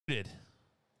muted.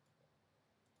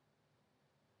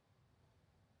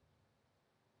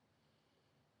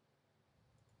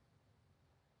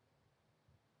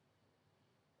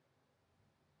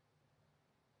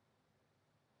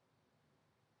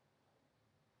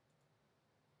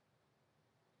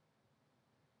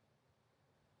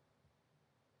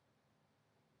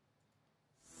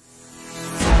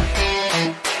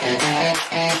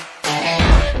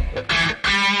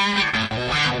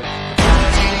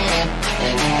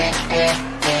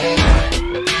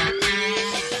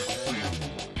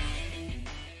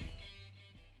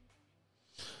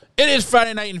 It is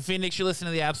Friday night in Phoenix. You're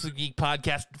listening to the Absolute Geek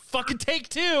Podcast. Fucking take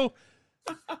two.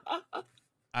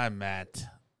 I'm Matt.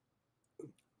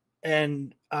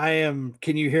 And I am.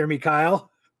 Can you hear me, Kyle?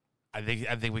 I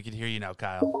think we can hear you now,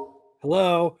 Kyle.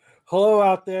 Hello. Hello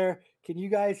out there. Can you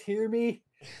guys hear me?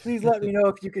 Please let me know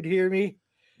if you could hear me.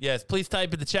 Yes, please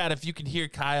type in the chat if you can hear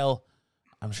Kyle.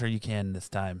 I'm sure you can this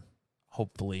time.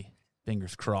 Hopefully.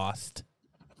 Fingers crossed.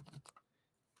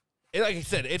 Like I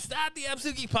said, it's not the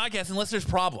Absolute Geek Podcast unless there's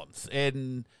problems.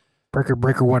 And Breaker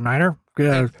one-niner.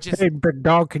 Hey, big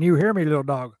dog, can you hear me, little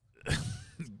dog?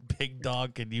 Big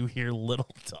dog, can you hear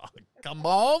little dog? Come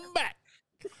on back.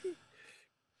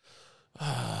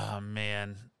 Oh,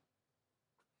 man.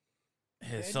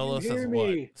 His Solo says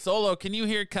what? Solo, can you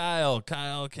hear Kyle?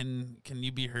 Kyle, can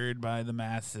you be heard by the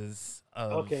masses?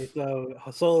 Okay, so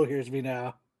Solo hears me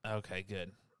now. Okay,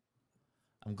 good.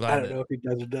 I'm glad. I don't know if he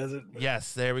does or doesn't. But...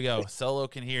 Yes, there we go. Solo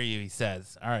can hear you, he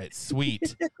says. All right,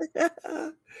 sweet.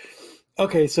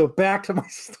 Okay, so back to my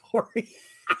story.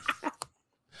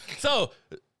 So,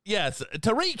 yes,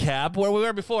 to recap where we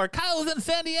were before, Kyle was in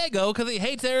San Diego because he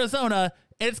hates Arizona,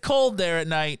 and it's cold there at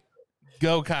night.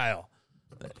 Go, Kyle.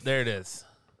 There it is.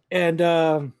 And,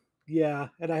 yeah,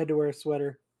 and I had to wear a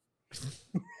sweater.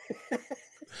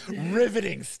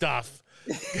 Riveting stuff.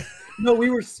 No,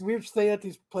 we were staying at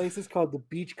these places called the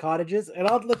beach cottages, and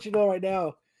I'll let you know right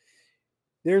now,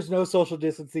 there's no social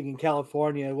distancing in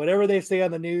California. Whatever they say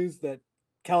on the news that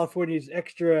California is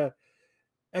extra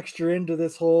into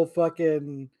this whole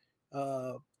fucking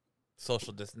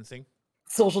social distancing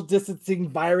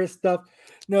virus stuff.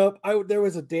 Nope, there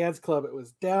was a dance club. It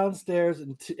was downstairs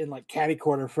in like catty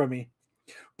corner from me.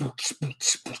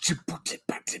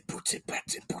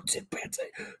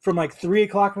 From like 3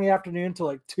 o'clock in the afternoon to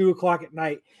like 2 o'clock at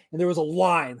night, and there was a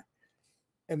line,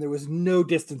 and there was no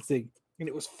distancing, and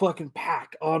it was fucking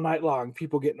packed all night long.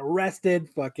 People getting arrested,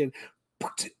 fucking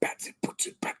boots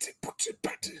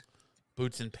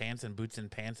and pants and boots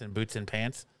and pants and boots and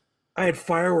pants. I had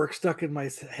fireworks stuck in my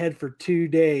head for 2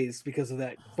 days because of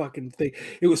that fucking thing.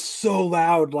 It was so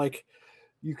loud, like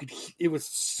it was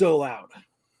so loud.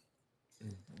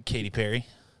 Katy Perry.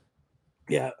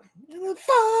 Yeah.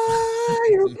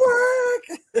 Firework.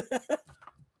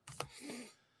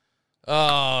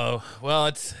 Oh,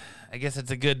 well, I guess it's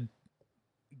a good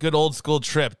old school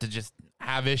trip to just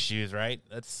have issues, right?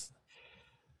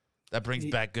 That brings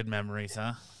back good memories,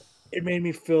 huh? It made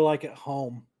me feel like at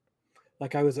home.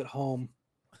 Like I was at home.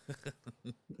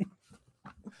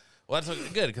 Well, that's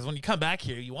good, because when you come back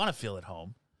here, you want to feel at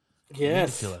home. Yes. You need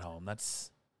to feel at home. That's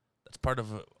part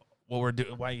of what we're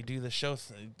doing, why you do the show,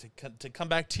 to come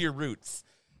back to your roots.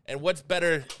 And what's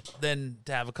better than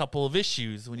to have a couple of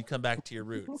issues when you come back to your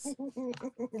roots?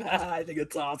 I think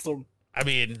it's awesome. I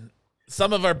mean,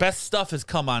 some of our best stuff has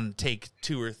come on take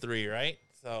 2 or 3, right?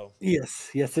 So yes,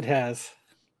 it has.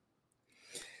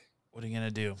 What are you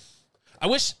gonna do? I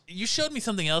wish you showed me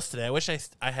something else today. I wish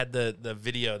I had the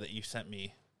video that you sent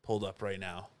me pulled up right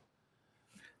now.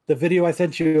 The video I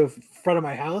sent you in front of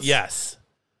my house? Yes.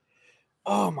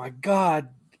 Oh my God.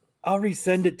 I'll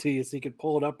resend it to you so you can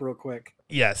pull it up real quick.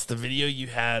 Yes, the video you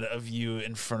had of you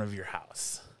in front of your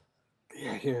house.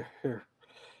 Yeah, here.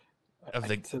 Of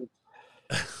the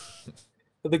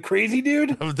the crazy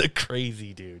dude? Of the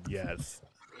crazy dude, yes.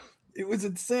 It was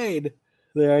insane.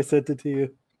 There, I sent it to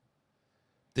you.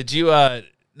 Did you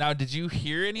did you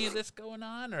hear any of this going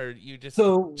on, or you just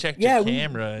checked your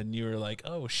camera and you were like,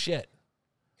 "Oh shit"?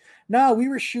 No, we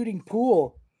were shooting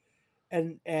pool,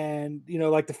 and you know,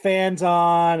 like the fans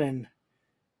on and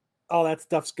all that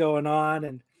stuff's going on,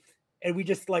 and we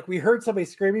just we heard somebody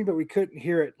screaming, but we couldn't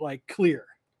hear it like clear.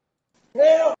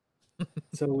 Yeah.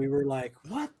 So we were like,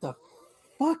 "What the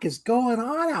fuck is going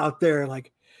on out there?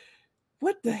 Like,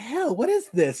 what the hell? What is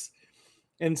this?"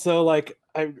 And so I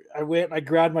went and I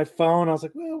grabbed my phone. I was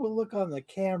like, well, we'll look on the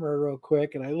camera real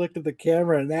quick. And I looked at the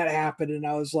camera and that happened. And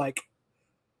I was like,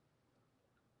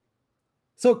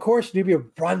 so of course Nubia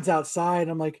runs outside.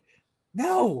 I'm like,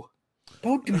 no,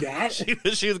 don't do that. She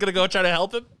was going to go try to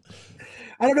help him.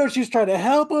 I don't know if she was trying to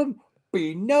help him,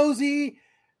 be nosy.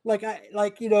 like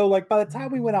by the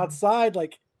time we went outside,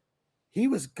 like he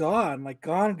was gone, like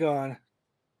gone.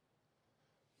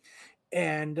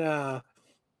 And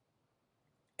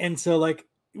so like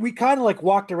we kind of like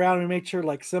walked around and made sure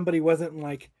like somebody wasn't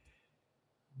like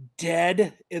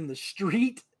dead in the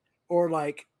street or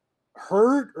like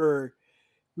hurt, or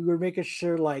we were making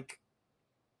sure like,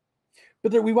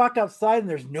 but then we walked outside and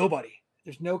there's nobody.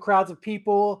 There's no crowds of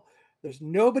people. There's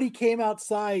nobody came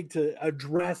outside to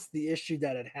address the issue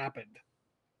that had happened.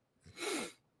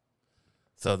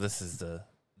 So this is the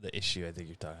issue I think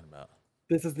you're talking about.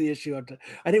 This is the issue.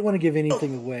 I didn't want to give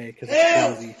anything away because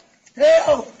it's crazy.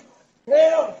 Help!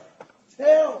 Help!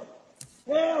 Help!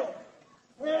 Help!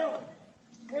 Help!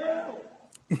 Help!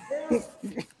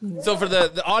 So for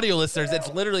the audio listeners, it's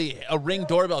literally a Ring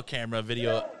doorbell camera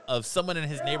video of someone in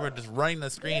his neighborhood just running the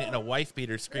screen and a wife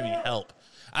beater screaming help.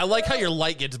 I like how your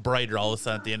light gets brighter all of a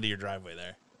sudden at the end of your driveway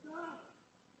there.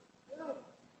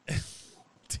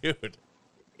 Dude.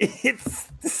 It's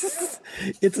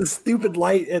a stupid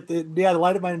light at the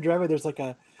light of my driveway. There's like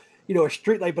a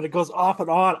street light, but it goes off and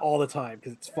on all the time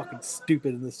because it's fucking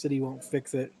stupid and the city won't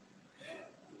fix it.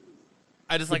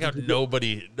 I just like how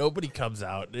nobody comes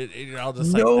out. I'll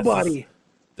just like, nobody.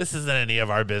 This isn't any of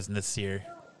our business here.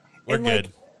 We're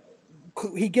good.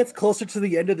 Like, he gets closer to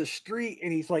the end of the street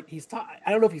and he's I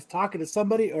don't know if he's talking to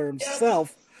somebody or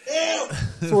himself.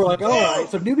 So we're like, all right.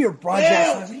 So Nubia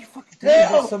broadcast, what are you fucking doing?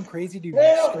 There's some crazy dude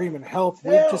screaming help.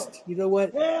 We just, you know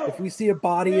what? If we see a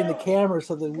body in the camera or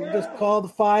something, we'll just call the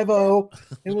 5-0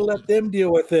 and we'll let them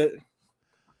deal with it.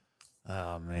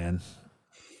 Oh man.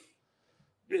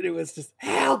 And it was just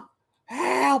help.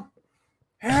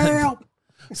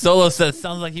 Solo says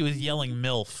sounds like he was yelling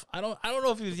MILF. I don't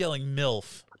know if he was yelling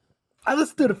MILF. I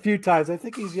listened to it a few times. I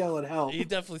think he's yelling help. He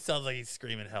definitely sounds like he's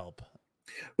screaming help.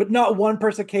 But not one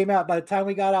person came out. By the time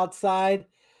we got outside,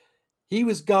 he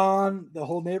was gone. The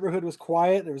whole neighborhood was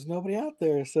quiet. There was nobody out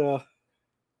there. So,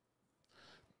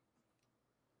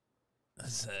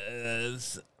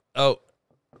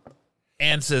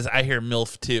 Ann says, I hear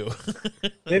MILF too.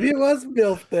 Maybe it was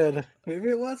MILF then. Maybe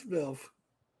it was MILF.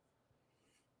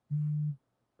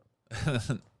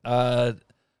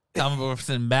 Commodore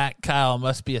Matt Kyle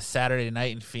must be a Saturday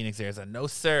night in Phoenix, Arizona. No,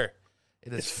 sir.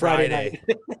 It's Friday.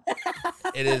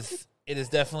 It is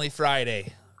definitely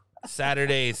Friday.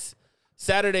 Saturdays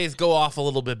go off a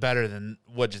little bit better than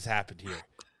what just happened here.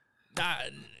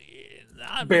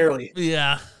 Not barely.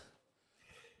 Yeah.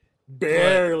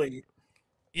 Barely.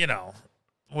 But,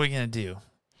 what are you gonna do?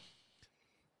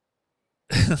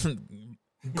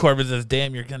 Corbin says,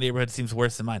 damn, your neighborhood seems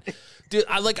worse than mine. Dude,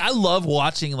 I love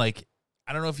watching, like,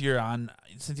 I don't know if you're on,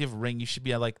 since you have Ring, you should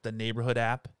be on like the neighborhood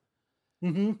app.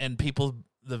 Mm-hmm. And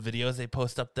the videos they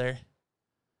post up there.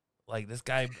 Like this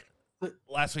guy,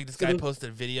 last week, this guy posted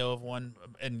a video of one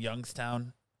in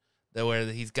Youngstown where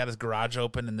he's got his garage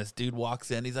open and this dude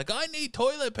walks in. He's like, I need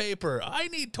toilet paper.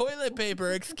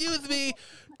 Excuse me.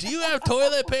 Do you have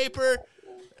toilet paper?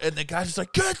 And the guy's just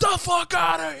like, get the fuck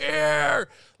out of here.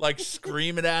 Like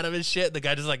screaming at him and shit. And the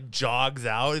guy just like jogs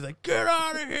out. He's like, get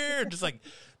out of here. Just like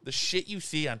the shit you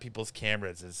see on people's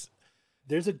cameras is.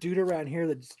 There's a dude around here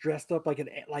that's dressed up like in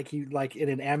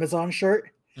an Amazon shirt,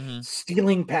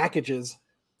 stealing packages.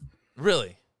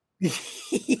 Really?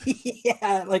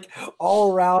 Yeah, like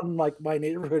all around like my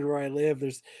neighborhood where I live,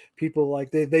 there's people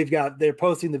like they're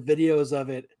posting the videos of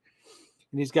it,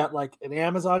 and he's got like an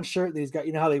Amazon shirt, and he's got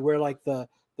how they wear like the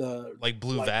like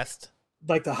blue vest,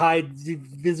 like the high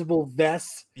visible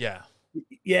vest. Yeah,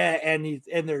 and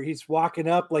he's walking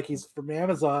up like he's from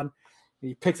Amazon. And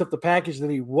he picks up the package, and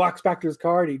then he walks back to his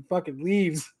car, and he fucking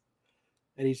leaves,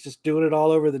 and he's just doing it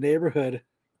all over the neighborhood.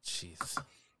 Jeez.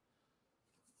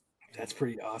 That's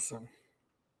pretty awesome.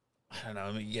 I don't know.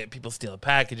 I mean, you get people stealing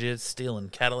packages, stealing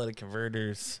catalytic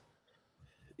converters.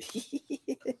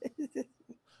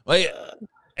 Well,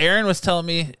 Erin was telling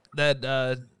me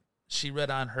that she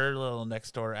read on her little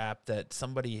Nextdoor app that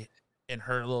somebody in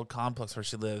her little complex where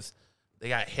she lives, they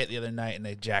got hit the other night and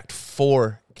they jacked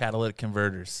 4 catalytic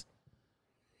converters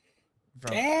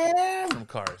from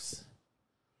cars.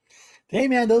 Hey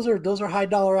man, those are high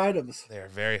dollar items. They are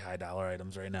very high dollar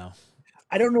items right now.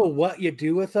 I don't know what you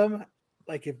do with them.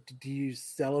 Like, do you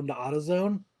sell them to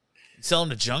AutoZone? Sell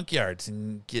them to junkyards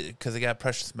and because they got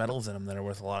precious metals in them that are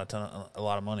worth a lot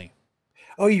of money.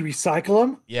 Oh, you recycle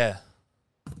them? Yeah.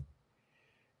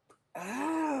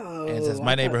 Oh. And it says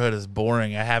my neighborhood is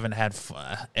boring. I haven't had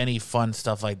any fun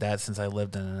stuff like that since I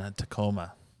lived in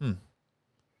Tacoma.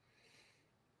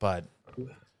 But.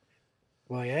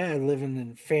 Well, yeah, living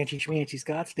in fancy schmancy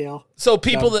Scottsdale. So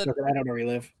people I don't know where you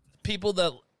live. People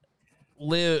that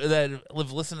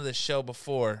listen to this show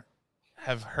before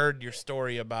have heard your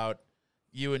story about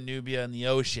you and Nubia in the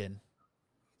ocean.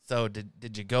 So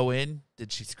did you go in?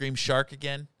 Did she scream shark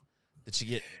again? Did she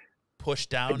get pushed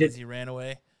down as you ran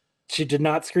away? She did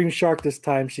not scream shark this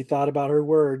time. She thought about her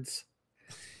words.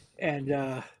 And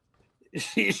I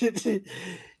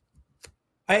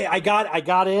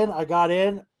got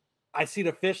in. I seen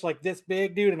a fish like this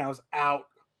big, dude, and I was out.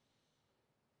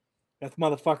 That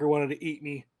motherfucker wanted to eat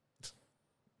me.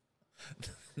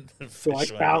 So I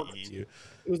bounced. It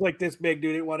was like this big,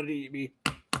 dude. It wanted to eat me.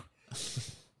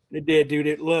 It did, dude.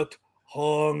 It looked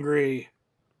hungry.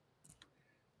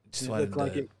 Just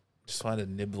wanted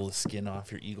to nibble the skin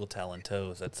off your eagle talon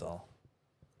toes. That's all.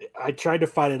 I tried to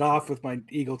fight it off with my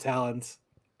eagle talons.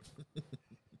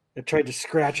 I tried to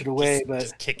scratch it away, but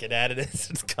just kick it at it as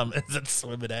it's coming, as it's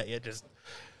swimming at you. Just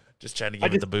trying to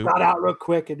give it the boot. I just got out real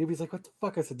quick, and Newbie's like, "What the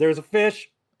fuck?" I said, "There's a fish."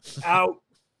 Out.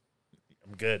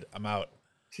 I'm good. I'm out.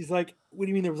 She's like, "What do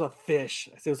you mean there was a fish?"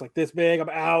 I said, "It was like this big. I'm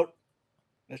out.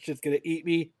 That shit's gonna eat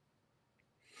me."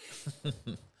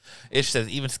 Ish says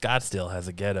even Scottsdale has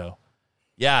a ghetto.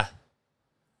 Yeah,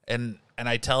 and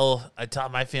I tell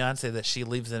my fiance that she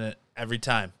lives in it every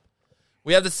time.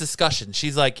 We have this discussion.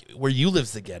 She's like, "Where you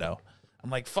live's the ghetto."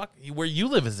 I'm like, "Fuck, where you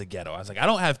live is the ghetto." I was like, "I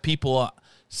don't have people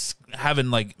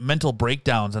having like mental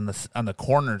breakdowns on the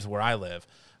corners where I live.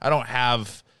 I don't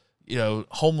have,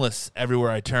 homeless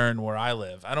everywhere I turn where I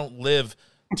live. I don't live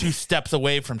 2 steps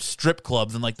away from strip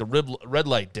clubs in like the red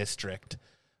light district,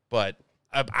 but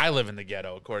I live in the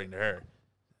ghetto according to her."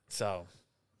 So,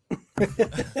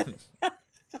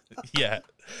 yeah.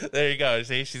 There you go.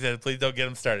 See, she said, "Please don't get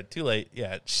him started." Too late.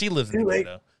 Yeah, she lives in the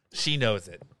ghetto. She knows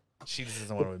it. She just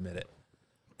doesn't want to admit it.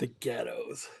 The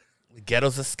ghettos. The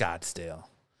ghettos of Scottsdale.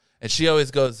 And she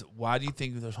always goes, "Why do you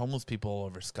think there's homeless people all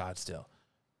over Scottsdale?"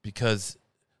 Because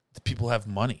the people have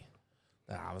money.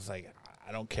 And I was like,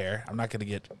 I don't care. I'm not going to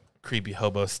get creepy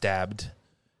hobo stabbed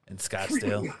in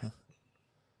Scottsdale.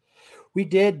 We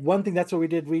did one thing. That's what we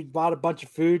did. We bought a bunch of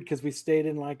food because we stayed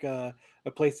in like a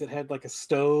place that had like a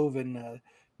stove and a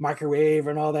microwave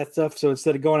and all that stuff. So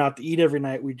instead of going out to eat every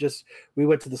night, we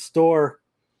went to the store,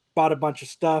 bought a bunch of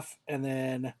stuff, and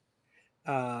then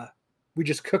we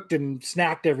just cooked and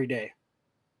snacked every day.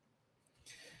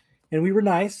 And we were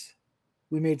nice.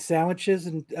 We made sandwiches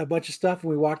and a bunch of stuff, and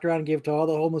we walked around and gave it to all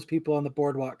the homeless people on the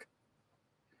boardwalk.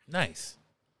 Nice.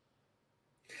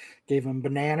 Gave them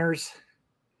bananas.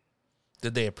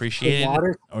 Did they appreciate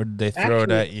it, or did they throw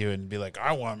it at you and be like,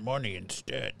 "I want money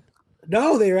instead"?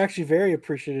 No, they were actually very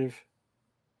appreciative.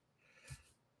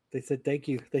 They said thank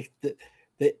you.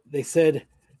 They said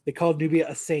they called Nubia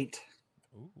a saint.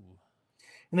 Ooh.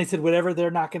 And they said whatever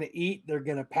they're not going to eat, they're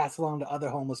going to pass along to other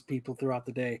homeless people throughout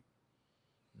the day.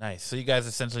 Nice. So you guys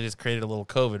essentially just created a little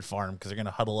COVID farm because they're going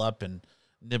to huddle up and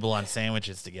nibble on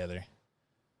sandwiches together.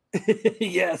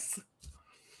 Yes.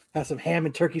 Have some ham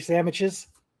and turkey sandwiches.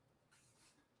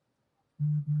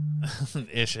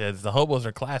 Ish says the hobos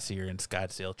are classier in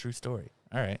Scottsdale. True story.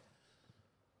 All right.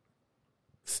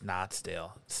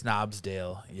 Snobsdale.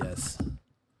 Yes.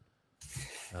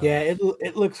 Yeah,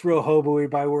 it looks real hobo-y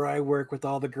by where I work with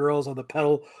all the girls on the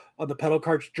pedal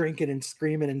carts drinking and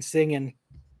screaming and singing.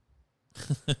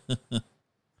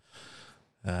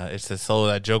 It says solo.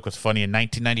 That joke was funny in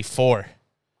 1994.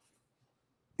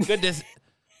 Good to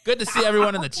see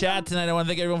everyone in the chat tonight. I want to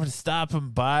thank everyone for stopping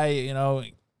by.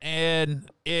 And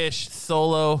Ish,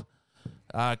 Solo,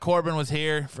 Corbin was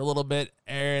here for a little bit.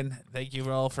 Aaron, thank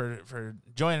you all for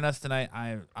joining us tonight.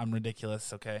 I'm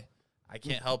ridiculous. Okay, I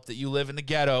can't help that you live in the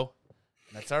ghetto.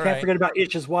 That's all right. Can't forget about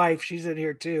Ish's wife. She's in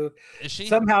here too. Is she?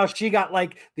 Somehow she got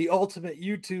like the ultimate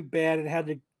YouTube ban and had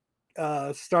to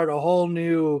start a whole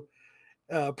new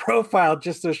profile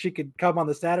just so she could come on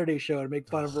the Saturday show and make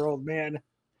fun of her old man.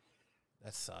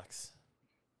 That sucks.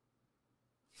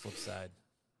 Flip side.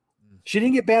 She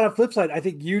didn't get banned on Flipside. I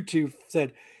think YouTube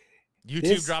said.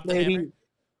 YouTube dropped the hammer?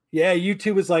 Yeah,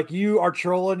 YouTube was like, "You are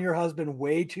trolling your husband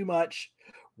way too much.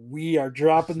 We are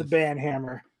dropping the ban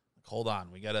hammer." Hold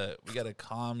on. We gotta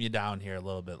calm you down here a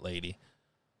little bit, lady.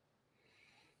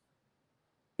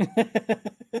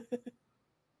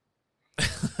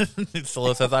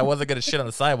 Solo says, "I wasn't gonna shit on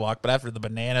the sidewalk, but after the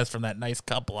bananas from that nice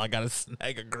couple, I gotta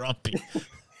snag a grumpy."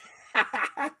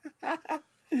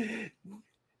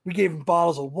 We gave him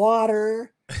bottles of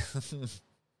water. That's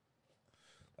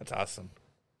awesome.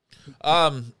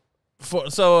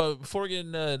 Before we get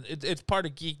into, it's part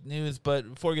of geek news,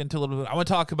 but before we get into a little bit, I want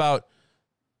to talk about.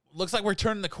 Looks like we're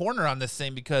turning the corner on this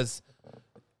thing because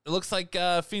it looks like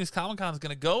Phoenix Comic Con is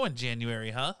going to go in January,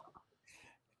 huh?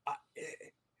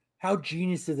 How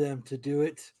genius of them to do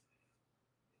it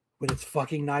when it's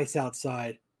fucking nice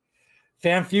outside.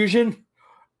 Fan Fusion,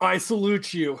 I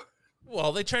salute you.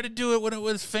 Well, they tried to do it when it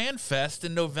was Fan Fest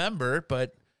in November,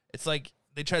 but it's like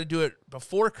they try to do it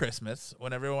before Christmas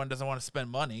when everyone doesn't want to spend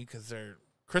money because they're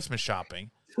Christmas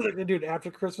shopping. So they're gonna do it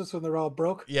after Christmas when they're all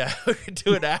broke. Yeah, we could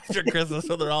do it after Christmas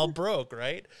when they're all broke,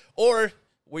 right? Or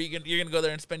where you're gonna go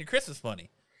there and spend your Christmas money,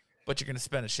 but you're gonna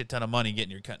spend a shit ton of money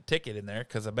getting your ticket in there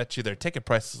because I bet you their ticket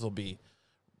prices will be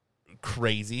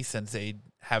crazy since they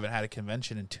haven't had a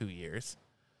convention in 2 years.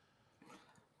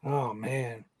 Oh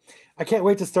man, I can't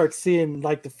wait to start seeing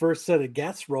like the first set of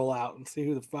guests roll out and see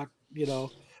who the fuck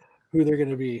who they're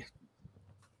gonna be.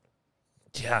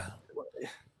 Yeah,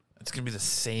 it's gonna be the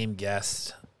same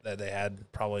guest that they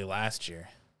had probably last year.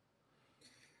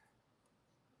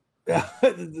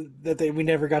 that we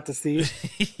never got to see.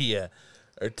 Yeah,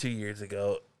 or 2 years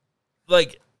ago.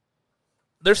 Like,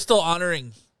 they're still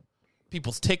honoring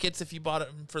people's tickets if you bought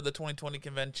them for the 2020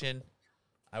 convention.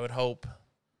 I would hope.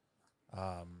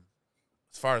 As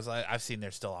far as I've seen,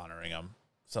 they're still honoring them.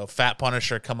 So, Fat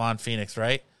Punisher, come on, Phoenix,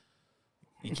 right?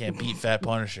 You can't beat Fat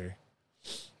Punisher.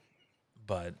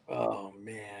 But oh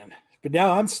man! But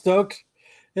now I'm stoked.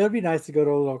 It'll be nice to go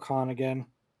to a little con again.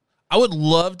 I would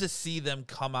love to see them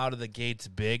come out of the gates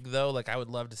big, though. Like, I would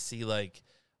love to see, like,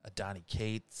 a Donny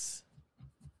Cates.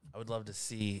 I would love to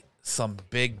see some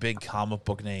big comic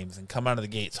book names and come out of the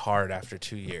gates hard after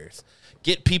 2 years.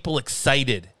 Get people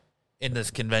excited in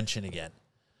this convention again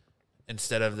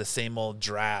instead of the same old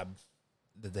drab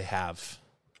that they have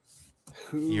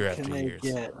year after year.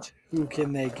 Who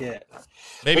can they get?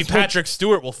 Maybe Patrick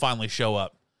Stewart will finally show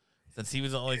up since he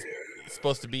was only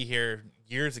supposed to be here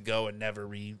years ago and never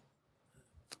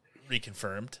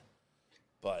reconfirmed.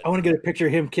 But I want to get a picture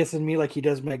of him kissing me like he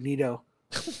does Magneto.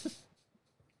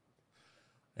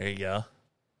 There you go.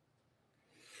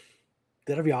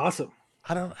 That'd be awesome.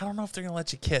 I don't know if they're gonna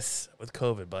let you kiss with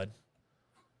COVID, bud.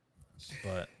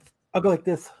 But I'll go like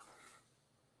this.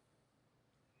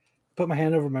 Put my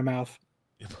hand over my mouth.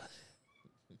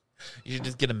 You should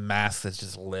just get a mask that's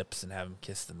just lips and have him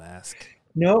kiss the mask.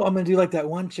 No, I'm gonna do like that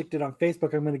one chick did on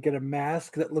Facebook. I'm gonna get a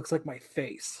mask that looks like my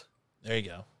face. There you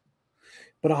go.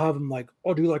 But I'll have him like,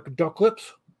 I'll do like duck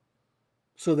lips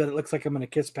so that it looks like I'm gonna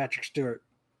kiss Patrick Stewart.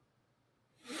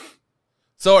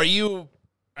 So are you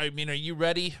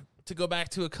ready to go back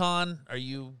to a con? Are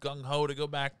you gung-ho to go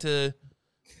back to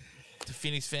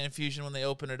Phoenix Fan Fusion when they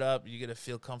open it up? You got to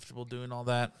feel comfortable doing all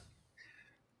that?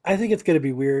 I think it's going to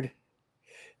be weird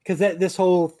because this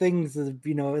whole thing's, in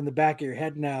the back of your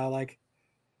head now, like,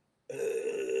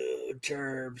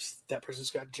 germs. That person's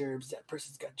got germs. That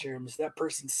person's got germs. That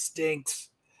person stinks.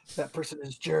 That person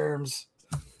has germs.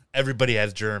 Everybody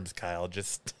has germs, Kyle.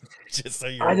 Just so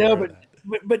you're I know,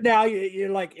 but now you're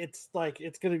like,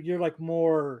 you're like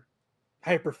more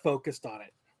hyper focused on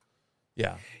it.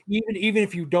 Yeah. Even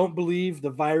if you don't believe the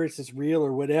virus is real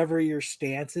or whatever your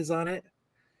stance is on it,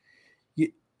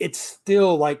 it's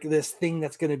still like this thing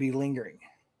that's going to be lingering.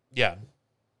 Yeah.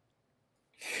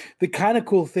 The kind of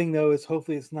cool thing though is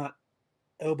hopefully it's not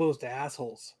elbows to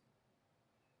assholes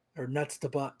or nuts to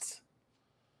butts.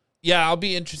 Yeah, I'll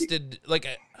be interested. Like,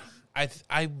 I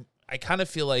kind of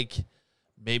feel like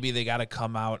maybe they got to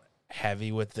come out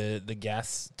heavy with the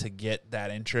guests to get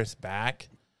that interest back,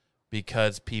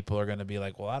 because people are going to be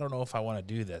like, well, I don't know if I want to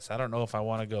do this. I don't know if I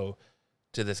want to go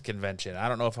to this convention. I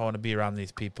don't know if I want to be around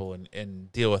these people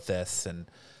and deal with this. And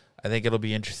I think it'll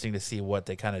be interesting to see what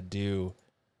they kind of do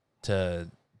to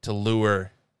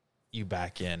lure you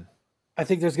back in. I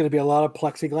think there's going to be a lot of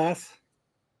plexiglass.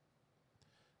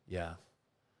 Yeah.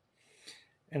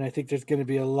 And I think there's going to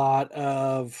be a lot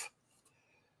of,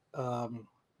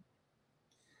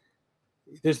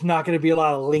 there's not going to be a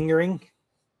lot of lingering.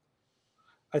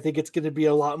 I think it's going to be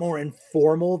a lot more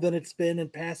informal than it's been in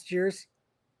past years.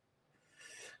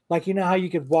 Like, you know how you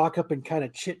could walk up and kind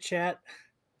of chit chat?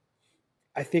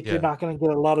 I think you're not going to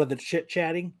get a lot of the chit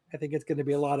chatting. I think it's going to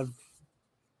be a lot of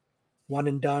one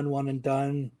and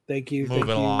done. Thank you. Moving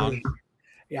along.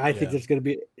 Yeah, I think there's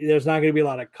not going to be a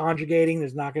lot of conjugating.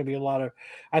 There's not going to be a lot of,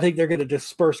 I think they're going to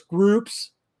disperse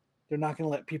groups. They're not going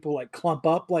to let people like clump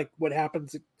up like what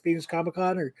happens at Phoenix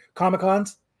Comic-Con or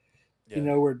Comic-Cons,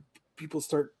 where people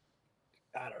start,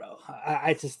 I don't know.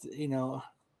 I just,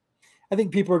 I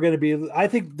think people are going to be, I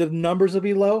think the numbers will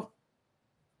be low.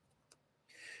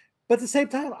 But at the same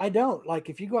time, I don't. Like,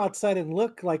 if you go outside and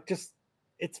look, like, just,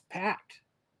 it's packed.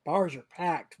 Bars are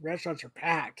packed. Restaurants are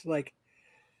packed. Like,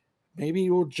 maybe it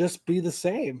will just be the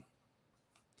same.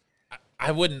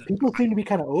 I wouldn't. People seem to be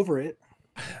kind of over it.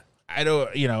 I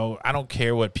don't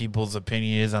care what people's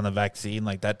opinion is on the vaccine.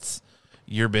 Like, that's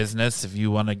your business if you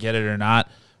want to get it or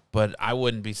not. But I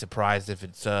wouldn't be surprised if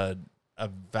it's a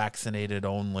vaccinated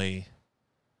only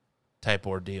type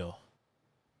ordeal,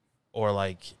 or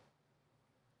like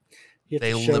You have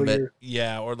they to show limit,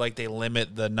 or like they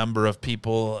limit the number of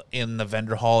people in the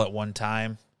vendor hall at one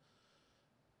time.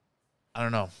 I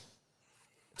don't know.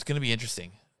 It's gonna be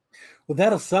interesting. Well,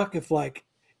 that'll suck if like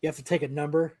you have to take a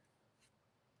number.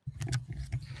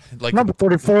 Like Number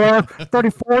 34.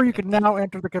 34, you can now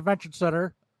enter the convention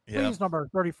center. yeah, Please, number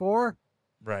 34.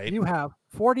 right. You have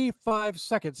 45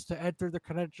 seconds to enter the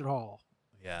convention hall.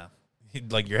 Yeah,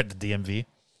 like you're at the DMV.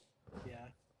 Yeah.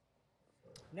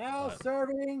 Now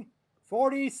serving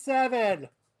 47.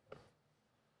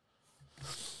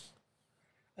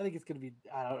 I think it's gonna be.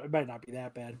 I don't. It might not be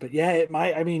that bad, but yeah, it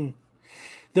might. I mean,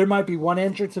 there might be one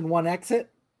entrance and one exit,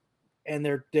 and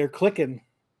they're clicking,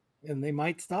 and they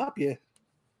might stop you.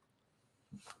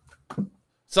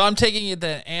 So I'm taking it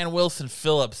that Ann Wilson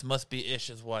Phillips must be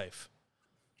Ish's wife.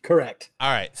 Correct.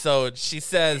 All right. So she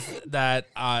says that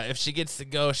if she gets to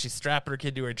go, she's strapping her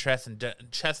kid to her chest and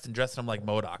dressing him like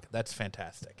MODOK. That's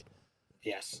fantastic.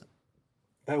 Yes,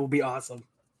 that will be awesome.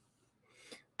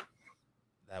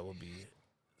 That will be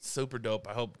super dope.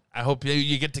 I hope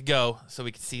you get to go so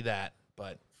we can see that.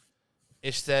 But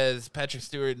Ish says Patrick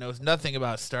Stewart knows nothing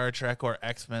about Star Trek or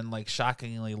X-Men, like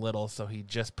shockingly little, so he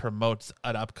just promotes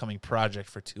an upcoming project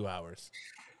for 2 hours.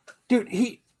 Dude,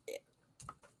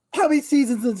 how many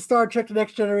seasons in Star Trek The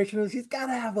Next Generation is? He's got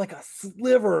to have like a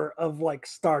sliver of like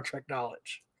Star Trek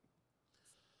knowledge.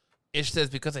 Ish says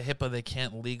because of HIPAA, they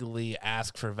can't legally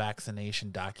ask for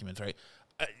vaccination documents, right?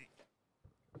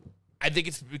 I think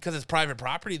it's because it's private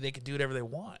property. They can do whatever they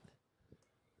want.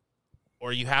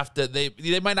 Or you have to,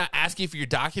 they might not ask you for your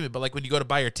document, but like when you go to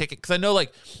buy your ticket, because I know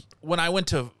like when I went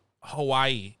to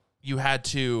Hawaii, you had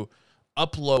to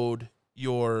upload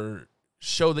your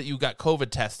show that you got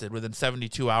COVID tested within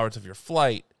 72 hours of your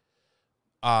flight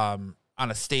on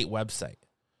a state website.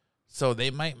 So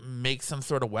they might make some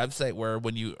sort of website where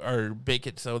when you, or make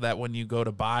it so that when you go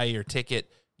to buy your ticket,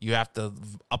 you have to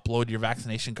upload your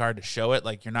vaccination card to show it.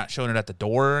 Like you're not showing it at the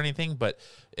door or anything, but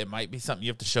it might be something you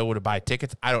have to show to buy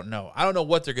tickets. I don't know. I don't know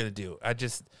what they're going to do. I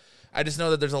just know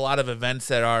that there's a lot of events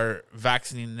that are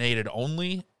vaccinated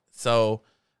only. So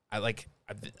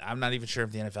I'm not even sure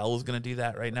if the NFL is going to do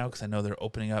that right now, because I know they're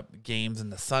opening up games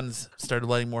and the Suns started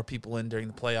letting more people in during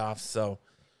the playoffs. So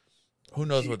who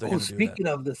knows what they're going to do. Speaking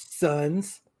of the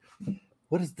Suns,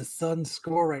 what is the Suns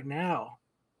score right now?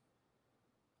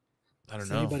 I don't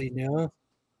Does know. Anybody know?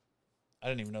 I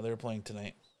didn't even know they were playing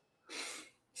tonight.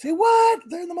 Say what?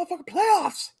 They're in the motherfucking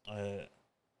playoffs.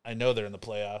 I know they're in the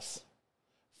playoffs.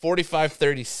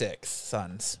 45-36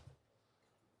 Suns.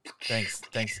 Thanks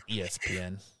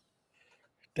ESPN.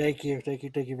 Thank you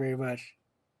very much.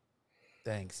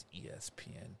 Thanks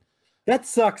ESPN. That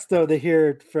sucks though to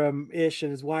hear from Ish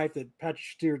and his wife that Patrick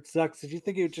Stewart sucks. Did you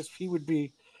think he would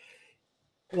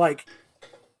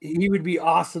be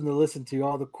awesome to listen to,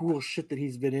 all the cool shit that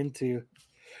he's been into?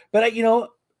 But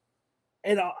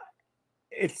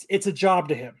it's a job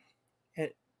to him,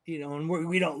 and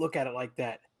we don't look at it like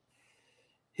that.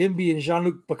 Him being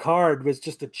Jean-Luc Picard was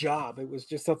just a job. It was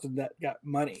just something that got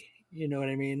money. You know what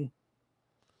I mean?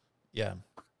 Yeah.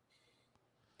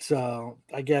 So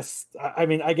I guess I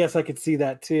could see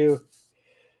that too.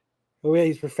 Oh yeah,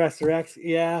 he's Professor X.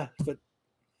 Yeah, but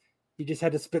he just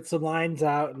had to spit some lines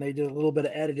out, and they did a little bit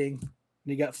of editing, and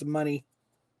he got some money.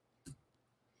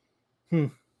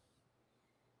 Damn.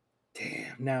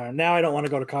 Now I don't want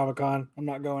to go to Comic-Con. I'm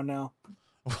not going now.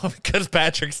 Because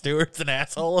Patrick Stewart's an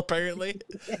asshole, apparently.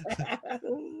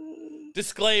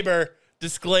 Disclaimer,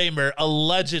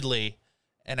 allegedly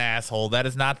an asshole. That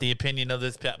is not the opinion of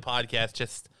this podcast,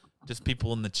 just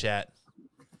people in the chat.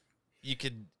 You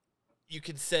could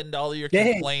send all your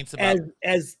complaints about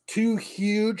as two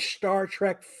huge Star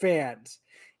Trek fans.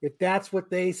 If that's what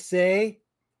they say,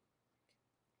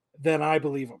 then I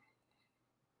believe them.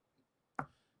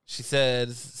 She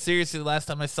says, seriously, the last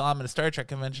time I saw him at a Star Trek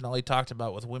convention, all he talked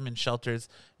about was women's shelters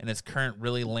and his current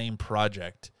really lame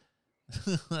project.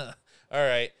 All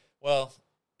right. Well,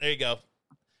 there you go.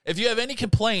 If you have any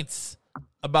complaints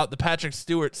about the Patrick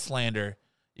Stewart slander,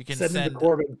 you can send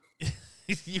Corbin.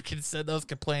 You can send those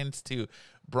complaints to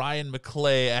Brian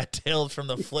McClay at Tales from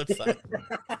the Flip Side.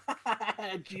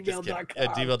 At gmail.com. At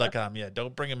gmail.com. Yeah,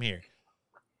 don't bring him here.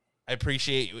 I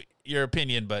appreciate your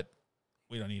opinion, but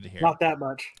we don't need to hear Not that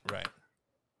much. Right.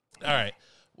 All right.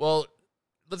 Well,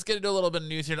 let's get into a little bit of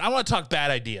news here. I want to talk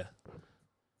Bad Idea.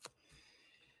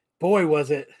 Boy, was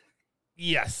it.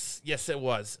 Yes, it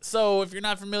was. So if you're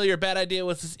not familiar, Bad Idea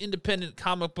was this independent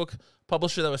comic book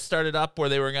publisher that was started up where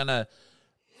they were going to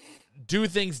do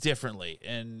things differently.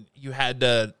 And you had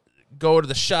to go to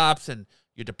the shops and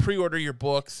you had to pre-order your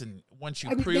books, and once you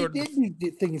I mean, pre-ordered, they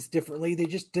did things differently. They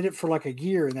just did it for like a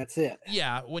year, and that's it.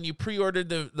 yeah, when you pre-ordered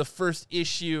the first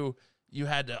issue, you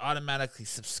had to automatically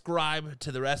subscribe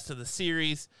to the rest of the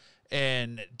series,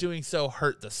 and doing so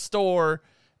hurt the store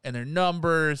and their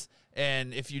numbers.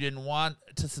 And if you didn't want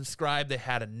to subscribe, they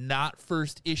had a not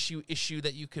first issue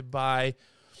that you could buy.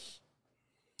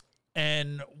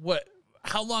 And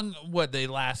how long would they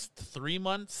last? 3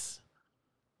 months?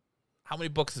 How many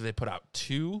books have they put out?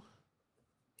 2?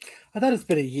 I thought it's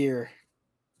been a year.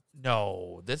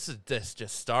 No, this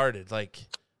just started. Like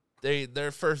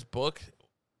their first book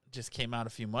just came out a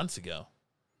few months ago.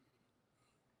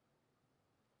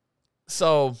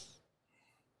 So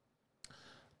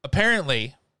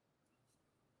apparently,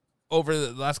 over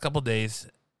the last couple of days,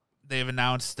 they've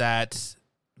announced that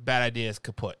Bad Idea is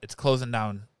kaput. It's closing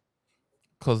the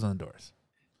doors.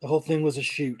 The whole thing was a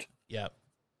shoot. Yep.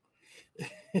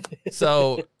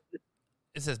 So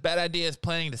it says Bad Idea is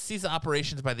planning to cease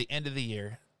operations by the end of the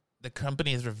year. The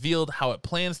company has revealed how it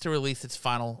plans to release its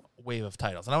final wave of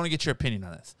titles. And I want to get your opinion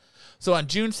on this. So on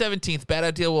June 17th, Bad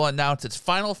Idea will announce its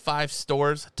final 5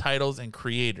 stores, titles, and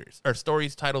creators, or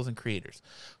stories, titles, and creators.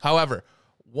 However,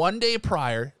 one day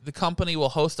prior, the company will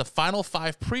host a final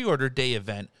 5 pre-order day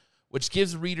event, which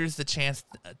gives readers the chance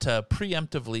to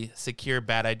preemptively secure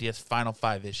Bad Idea's final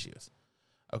 5 issues.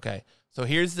 Okay, so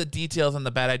here's the details on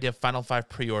the Bad Idea final 5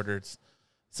 pre-orders.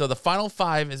 So the final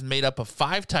 5 is made up of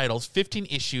 5 titles, 15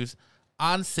 issues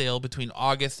on sale between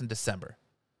August and December.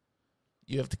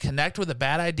 You have to connect with a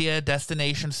Bad Idea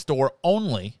destination store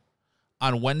only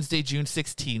on Wednesday, June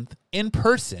 16th in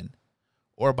person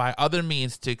or by other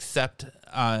means to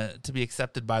be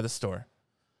accepted by the store.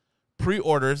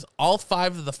 Pre-orders, all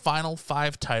 5 of the final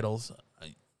 5 titles,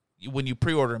 when you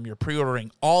pre-order them, you're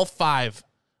pre-ordering all 5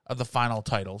 of the final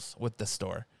titles with the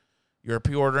store. You're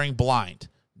pre-ordering blind.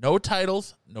 No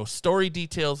titles, no story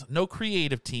details, no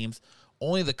creative teams.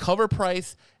 Only the cover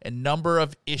price and number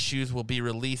of issues will be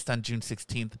released on June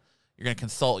 16th. You're going to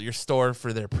consult your store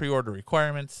for their pre-order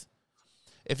requirements.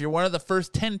 If you're one of the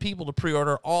first 10 people to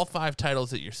pre-order all 5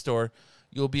 titles at your store,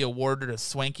 you'll be awarded a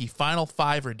swanky Final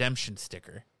 5 redemption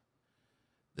sticker.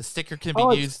 The sticker can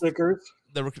be used. Stickers.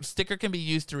 The sticker can be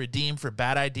used to redeem for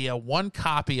Bad Idea 1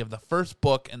 copy of the first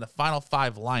book in the Final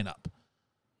 5 lineup.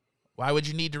 Why would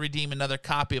you need to redeem another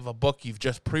copy of a book you've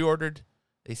just pre-ordered?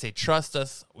 They say, trust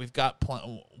us. We've got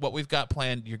what we've got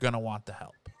planned. You're going to want the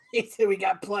help. He said we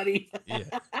got plenty. Yeah.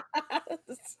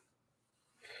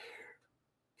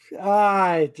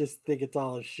 I just think it's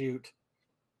all a shoot.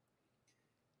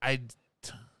 I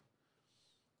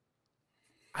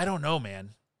don't know, man.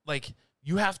 Like,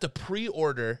 you have to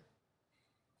pre-order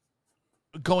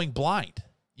going blind.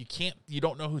 You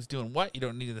don't know who's doing what. You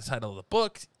don't need the title of the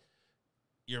book.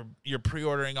 You're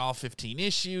pre-ordering all 15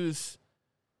 issues.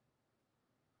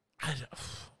 I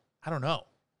don't know.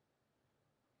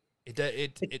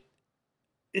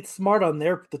 It's smart on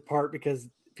their part because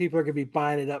people are going to be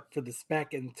buying it up for the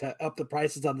spec and to up the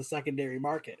prices on the secondary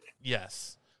market.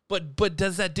 Yes. But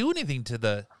does that do anything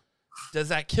does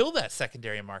that kill that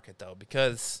secondary market though?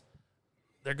 Because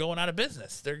they're going out of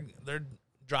business. They're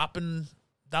dropping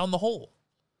down the hole.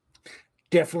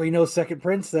 Definitely no second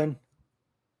prints then.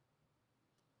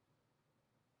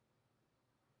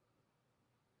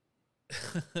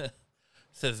 Corbett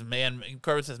says,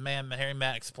 man, Harry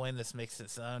Matt explained this makes it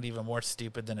sound even more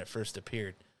stupid than it first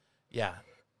appeared. Yeah.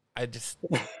 I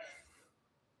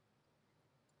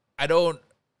don't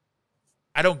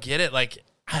get it. Like,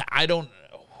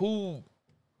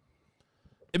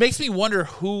 it makes me wonder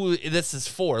who this is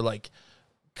for. Like,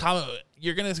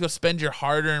 you're going to go spend your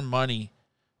hard-earned money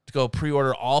to go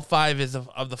pre-order all 5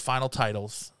 of the final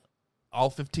titles, all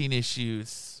 15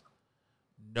 issues.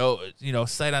 No,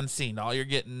 sight unseen. All you're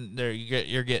getting there,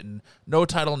 you're getting no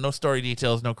title, no story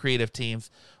details, no creative teams.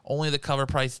 Only the cover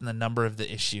price and the number of the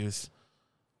issues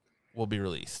will be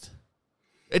released.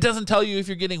 It doesn't tell you if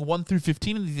you're getting 1 through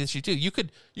 15 of these issues too. You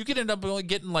could end up only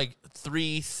getting like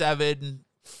 3, 7,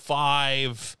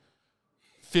 5,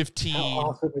 15. How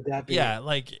awesome would that be? Yeah,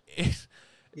 like,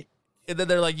 and then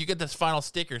they're like, you get this final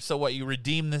sticker. So what? You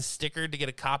redeem this sticker to get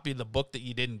a copy of the book that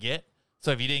you didn't get.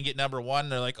 So if you didn't get number 1,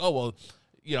 they're like, oh well,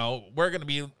 we're going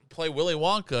to play Willy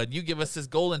Wonka, and you give us this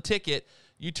golden ticket,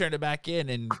 you turn it back in,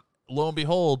 and lo and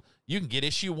behold, you can get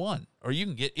issue 1, or you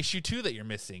can get issue 2 that you're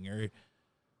missing, or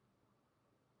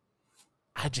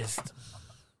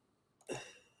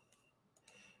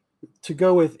to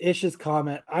go with Ish's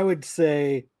comment, I would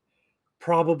say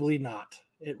probably not.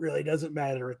 It really doesn't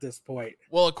matter at this point.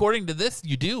 Well, according to this,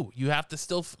 you do. You have to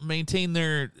still maintain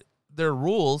their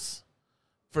rules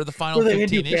for the final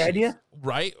 15 issues.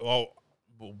 Right? Oh,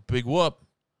 big whoop.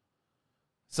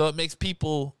 So it makes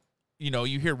people,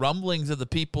 you hear rumblings of the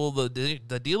people,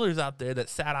 the dealers out there that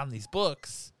sat on these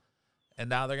books, and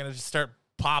now they're gonna just start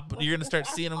You're gonna start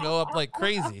seeing them go up like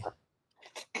crazy.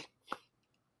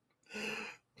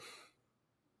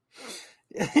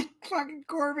 Fucking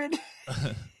Corbin.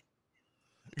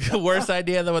 Worst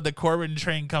idea than when the Corbin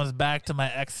train comes back to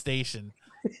my X station.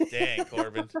 Dang,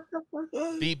 Corbin.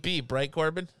 Beep, beep, right,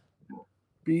 Corbin?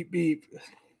 Beep, beep.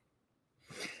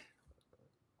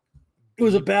 It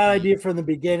was a bad idea from the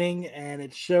beginning, and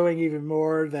it's showing even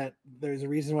more that there's a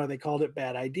reason why they called it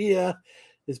bad idea,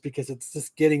 is because it's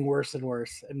just getting worse and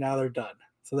worse, and now they're done.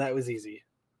 So that was easy.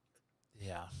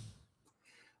 Yeah.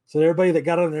 So everybody that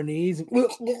got on their knees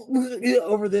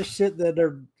over this shit,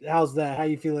 how's that? How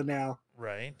you feeling now?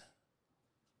 Right.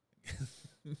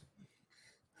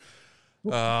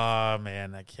 Oh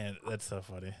man, I can't. That's so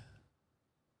funny.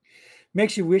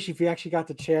 Makes you wish if you actually got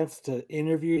the chance to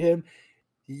interview him,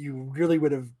 you really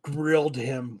would have grilled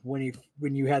him when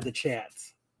you had the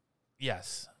chance.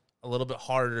 Yes, a little bit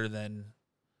harder than,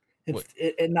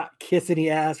 and not kiss any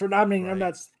ass. Or I mean, Right. I'm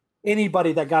not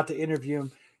anybody that got to interview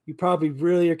him. You probably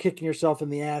really are kicking yourself in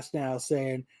the ass now,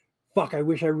 saying, "Fuck, I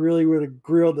wish I really would have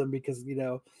grilled him," because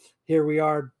here we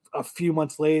are a few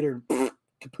months later,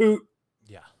 kaput.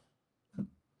 Yeah.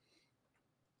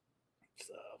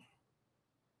 So,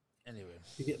 Anyway,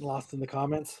 you getting lost in the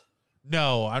comments?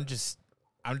 no, I'm just.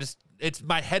 It's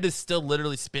my head is still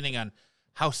literally spinning on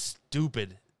how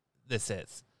stupid this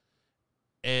is,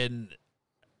 and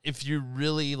if you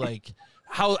really like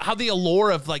how the allure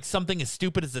of like something as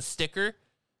stupid as a sticker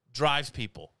drives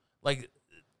people. Like,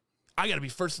 I got to be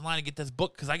first in line to get this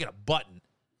book because I get a button,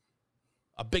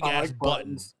 a big ass like button.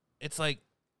 buttons. It's like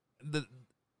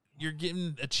you're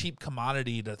getting a cheap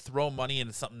commodity to throw money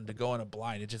into something to go in a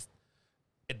blind.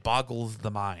 It boggles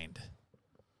the mind.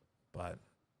 But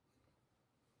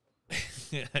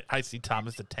I see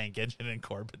Thomas the Tank Engine in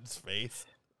Corbin's face.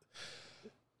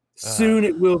 Soon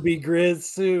it will be, Grizz.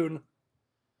 Soon.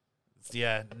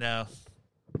 Yeah, no.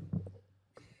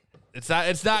 It's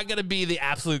not going to be the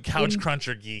absolute couch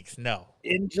cruncher geeks. No.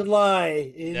 In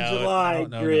July, No,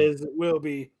 Grizz, it will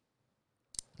be.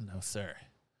 No, sir.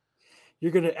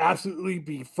 You're going to absolutely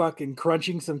be fucking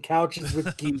crunching some couches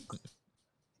with geeks.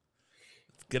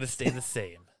 It's going to stay the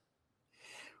same.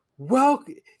 Well,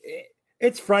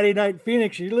 it's Friday Night in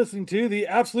Phoenix. You're listening to the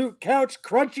Absolute Couch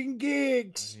Crunching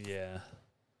Gigs. Yeah.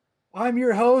 I'm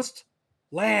your host,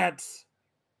 Lance.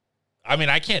 I mean,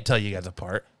 I can't tell you guys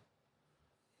apart.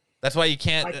 That's why you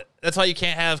can't. That's why you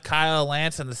can't have Kyle and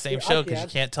Lance in the same show, because you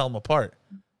can't tell them apart.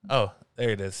 Oh,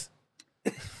 there it is.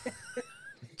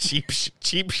 cheap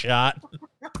shot.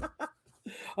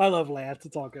 I love Lance.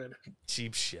 It's all good.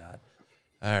 Cheap shot.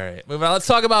 All right, moving on. Let's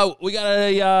talk about. We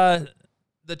got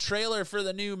the trailer for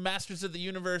the new Masters of the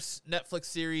Universe Netflix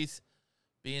series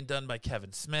being done by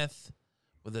Kevin Smith,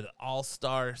 with an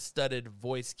all-star studded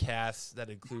voice cast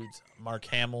that includes Mark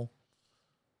Hamill.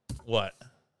 What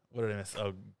did I miss?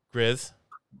 Oh, Grizz.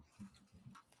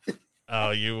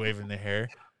 Oh, you waving the hair.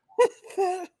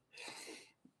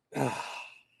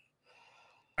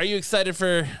 Are you excited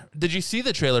for... Did you see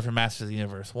the trailer for Masters of the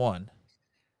Universe 1?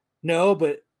 No,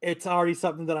 but it's already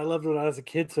something that I loved when I was a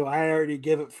kid, so I already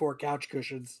give it 4 couch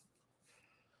cushions.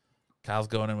 Kyle's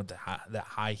going in with that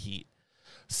high heat.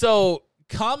 So,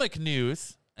 Comic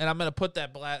News, and I'm going to put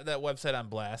that website on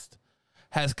blast,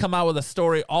 has come out with a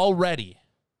story already.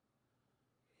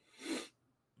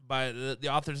 By the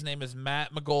author's name is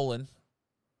Matt McGowan,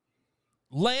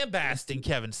 lambasting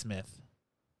Kevin Smith,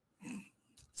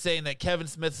 saying that Kevin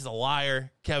Smith is a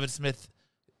liar. Kevin Smith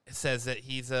says that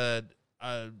he's a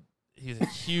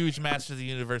huge Master of the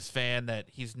Universe fan, that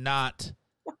he's not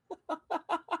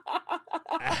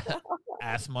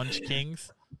ass munch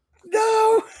kings.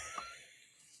 No.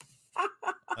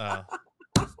 That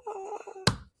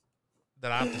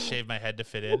I have to shave my head to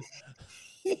fit in.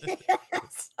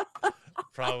 Yes.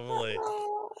 Probably.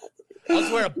 I'll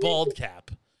just wear a bald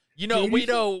cap.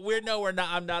 We're not.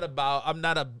 I'm not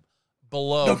a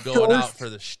below going out for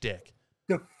the shtick.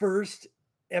 The first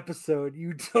episode,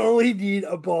 you totally need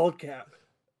a bald cap.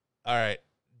 All right,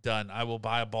 done. I will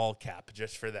buy a bald cap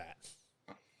just for that.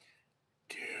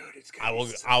 Dude, it's good.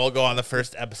 I will go on the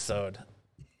first episode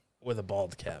with a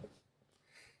bald cap.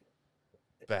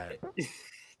 Bad.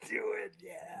 Do it,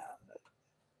 yeah.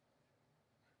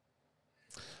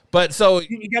 But so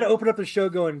You got to open up the show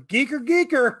going, geeker.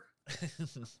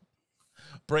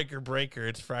 breaker,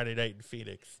 it's Friday night in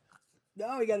Phoenix.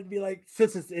 No, you got to be like,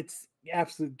 since it's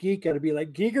absolute geek, got to be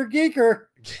like, geeker.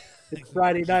 It's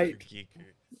Friday night. Geeker.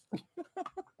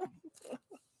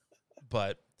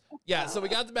 But yeah, so we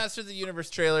got the Masters of the Universe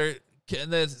trailer,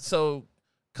 and then so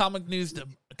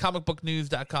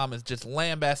comicbooknews.com is just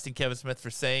lambasting Kevin Smith for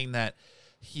saying that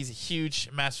he's a huge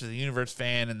Masters of the Universe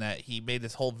fan and that he made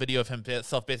this whole video of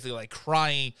himself basically like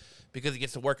crying because he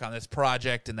gets to work on this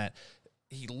project and that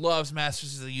he loves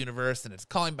Masters of the Universe and it's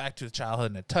calling back to his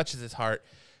childhood and it touches his heart.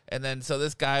 And then so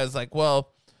this guy was like,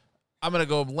 well, I'm going to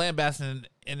go lambasting,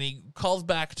 and he calls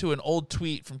back to an old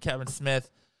tweet from Kevin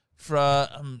Smith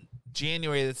from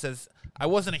January that says, I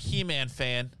wasn't a He-Man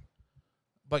fan,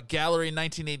 but Gallery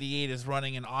 1988 is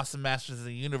running an awesome Masters of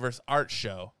the Universe art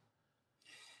show.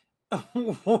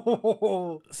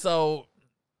 So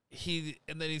he's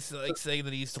like saying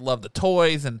that he used to love the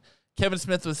toys, and Kevin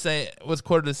Smith was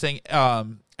quoted as saying,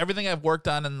 everything I've worked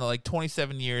on in the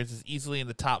 27 years is easily in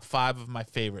the top 5 of my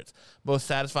favorites, most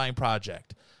satisfying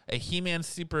project. A He-Man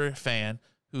super fan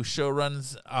who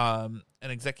showruns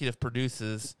and executive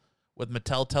produces with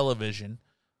Mattel Television.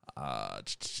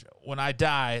 When I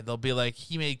die, they'll be like,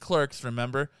 he made Clerks,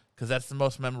 remember? Because that's the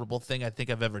most memorable thing I think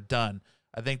I've ever done.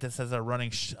 I think this has a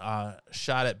running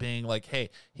shot at being like,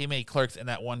 hey, he made Clerks in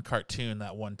that one cartoon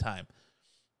that one time.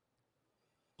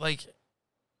 Like,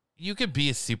 you could be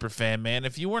a super fan, man.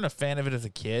 If you weren't a fan of it as a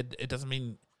kid, it doesn't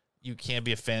mean you can't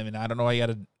be a fan. And I don't know why you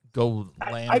got to go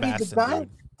lambasting.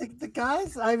 The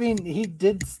guys, I mean, he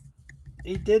tweeted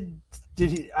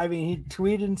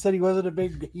and said he wasn't a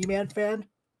big He-Man fan.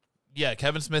 Yeah,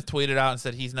 Kevin Smith tweeted out and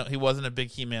said he wasn't a big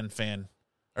He-Man fan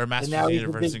or Masters of the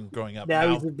Universe growing up.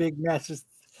 Now he's a big Masters.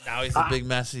 Now he's a big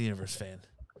Masters of the Universe fan.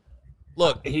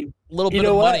 Look, a little bit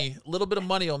of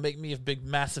money will make me a big,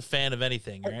 massive fan of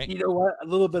anything, right? You know what? A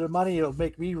little bit of money will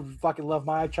make me fucking love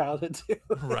my childhood too.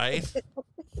 Right? A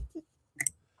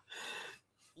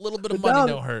little bit of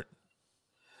money don't hurt.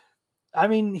 I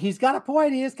mean, he's got a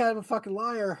point. He is kind of a fucking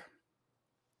liar.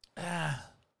 I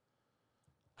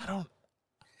don't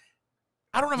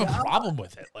have a problem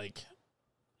with it. Like,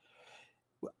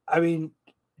 I mean,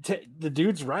 the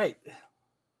dude's right.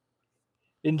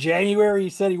 In January, he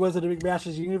said he wasn't a big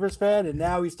Masters of the Universe fan, and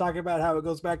now he's talking about how it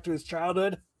goes back to his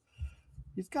childhood.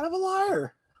 He's kind of a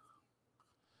liar.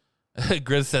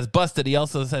 Grizz says, busted. He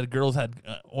also said girls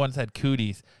once had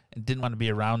cooties and didn't want to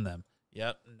be around them.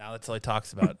 Yep, now that's all he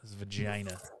talks about is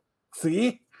vagina.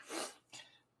 See?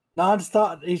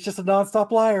 Nonstop. He's just a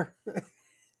nonstop liar.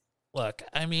 Look,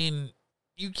 I mean,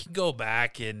 you can go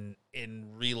back and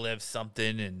relive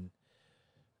something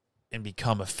and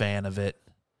become a fan of it.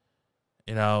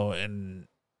 You know, and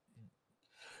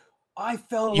I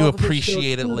felt you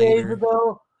appreciate it later.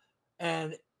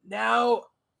 And now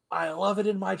I love it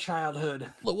in my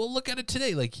childhood. Well, look at it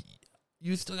today. Like,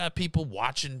 you still got people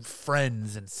watching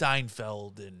Friends and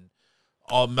Seinfeld and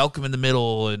Malcolm in the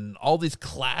Middle and all these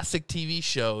classic TV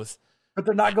shows. But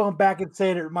they're not going back and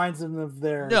saying it reminds them of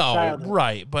their childhood.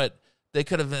 Right. But they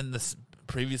could have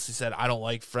previously said, I don't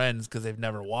like Friends because they've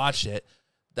never watched it.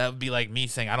 That would be like me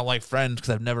saying, I don't like Friends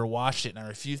because I've never watched it and I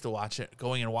refuse to watch it,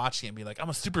 going and watching it and be like, I'm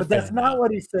a super fan. But that's not what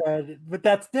he said. But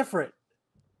that's different.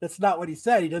 That's not what he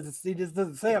said. He just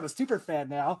doesn't say I'm a super fan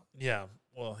now. Yeah.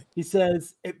 Well, he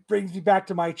says it brings me back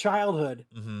to my childhood.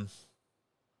 Mm-hmm.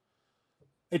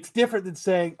 It's different than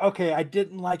saying, okay, I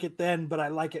didn't like it then, but I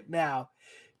like it now.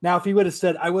 Now, if he would have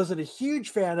said, I wasn't a huge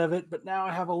fan of it, but now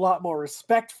I have a lot more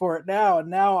respect for it now, and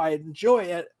now I enjoy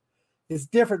it, is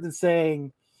different than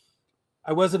saying,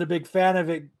 I wasn't a big fan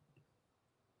of it,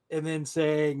 and then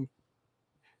saying,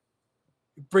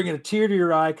 bringing a tear to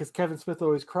your eye because Kevin Smith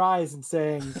always cries and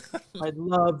saying, I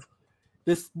love,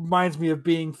 this reminds me of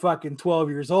being fucking 12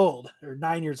 years old or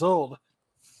 9 years old.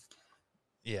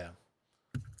 Yeah.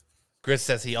 Gris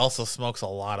says he also smokes a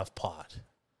lot of pot.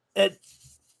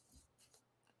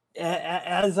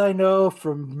 As I know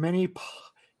from many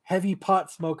heavy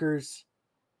pot smokers,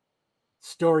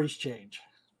 stories change.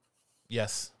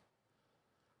 Yes.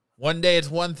 One day it's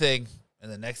one thing,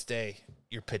 and the next day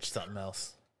you're pitched something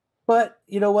else. But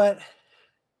you know what,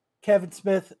 Kevin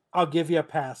Smith, I'll give you a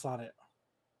pass on it.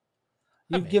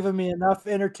 You've given me enough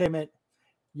entertainment.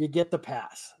 You get the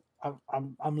pass.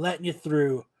 I'm letting you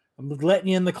through. I'm letting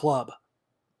you in the club.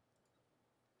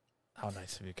 How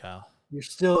nice of you, Kyle. You're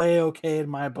still A-okay in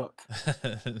my book.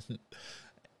 It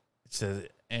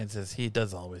says he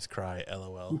does always cry.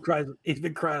 LOL. He's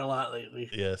been crying a lot lately.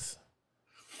 Yes.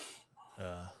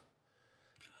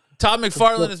 Todd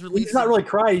McFarlane is releasing. He's not really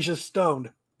crying. He's just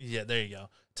stoned. Yeah, there you go.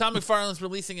 Todd McFarlane is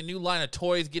releasing a new line of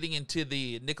toys, getting into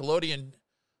the Nickelodeon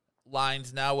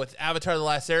lines now with Avatar: The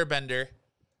Last Airbender.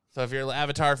 So if you're an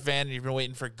Avatar fan and you've been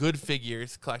waiting for good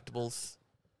figures, collectibles,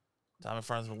 Todd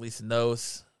McFarlane's releasing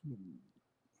those.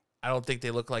 I don't think they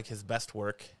look like his best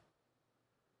work.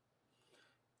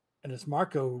 And as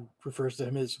Marco refers to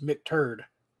him as McTurd.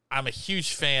 I'm a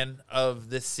huge fan of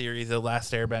this series, The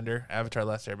Last Airbender, Avatar: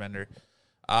 Last Airbender.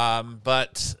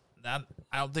 But I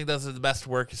don't think those are the best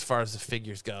work as far as the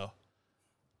figures go.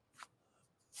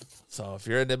 So if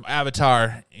you're into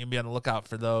Avatar, you can be on the lookout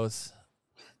for those.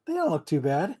 They don't look too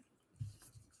bad.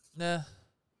 Nah.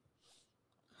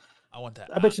 I want that.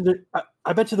 I bet you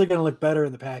they're going to look better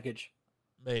in the package.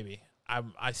 Maybe.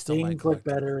 I still might Things look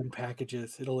better in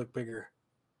packages. It'll look bigger.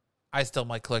 I still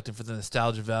might collect it for the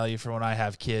nostalgia value for when I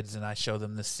have kids and I show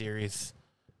them this series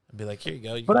and be like, here you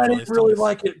go. But I didn't really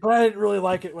like it. But I didn't really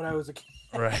like it when I was a kid.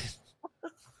 Right.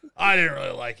 I didn't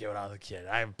really like it when I was a kid.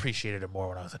 I appreciated it more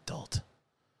when I was an adult.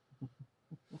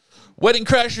 Wedding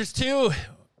Crashers 2.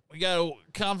 We got a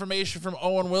confirmation from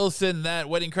Owen Wilson that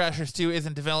Wedding Crashers 2 is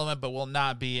in development but will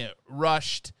not be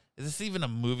rushed. Is this even a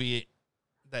movie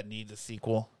that needs a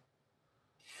sequel?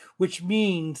 Which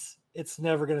means it's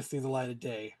never going to see the light of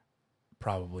day.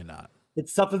 Probably not.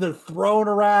 It's something they're throwing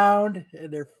around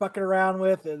and they're fucking around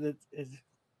with, and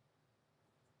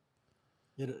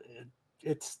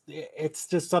it's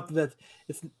just something that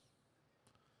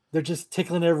they're just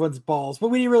tickling everyone's balls. But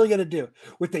what are you really gonna do?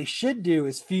 What they should do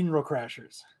is Funeral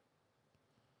Crashers.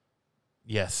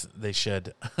 Yes, they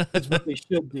should. That's what they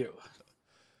should do.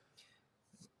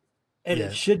 And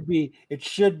Yes. it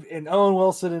should, and Owen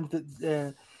Wilson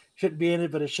shouldn't be in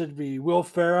it, but it should be Will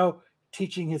Ferrell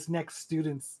teaching his next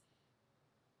students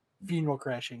funeral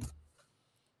crashing.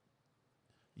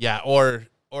 Yeah, or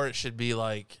it should be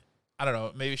like, I don't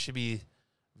know, maybe it should be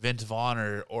Vince Vaughn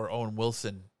or Owen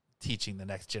Wilson teaching the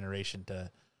next generation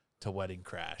to wedding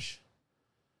crash.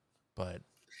 But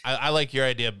I like your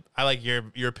idea. I like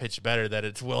your pitch better, that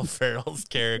it's Will Ferrell's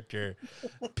character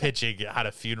pitching how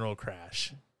to funeral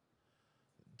crash.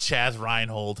 Chaz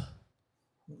Reinhold.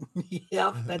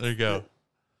 Yeah, There you go.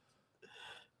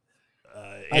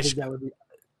 I think that would be.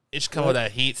 It should come with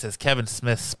that heat. Says Kevin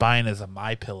Smith's spine is a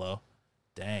MyPillow.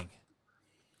 Dang.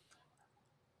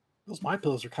 Those My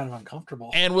Pillows are kind of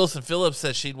uncomfortable. And Wilson Phillips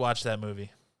says she'd watch that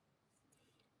movie.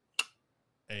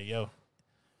 There you go.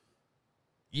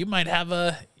 You might have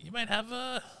a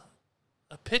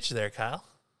pitch there, Kyle.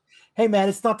 Hey man,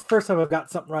 it's not the first time I've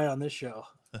got something right on this show.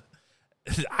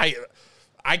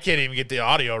 I can't even get the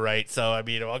audio right, so I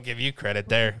mean, I'll give you credit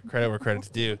there. Credit where credit's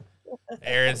due.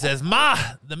 Aaron says, "Ma,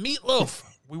 the meatloaf.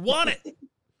 We want it."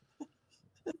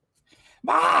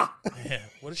 Ma! Man,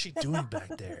 what is she doing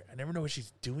back there? I never know what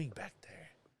she's doing back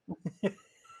there.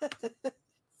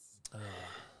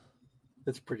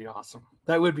 That's pretty awesome.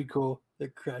 That would be cool. The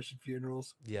crashing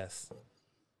funerals. Yes.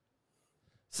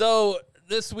 So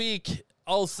this week,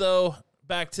 also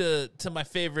back to my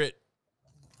favorite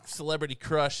celebrity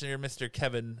crush here, Mr.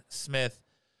 Kevin Smith.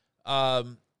 I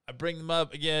bring them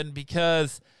up again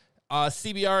because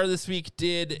CBR this week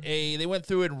they went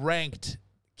through and ranked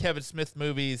Kevin Smith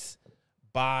movies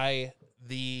by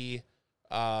the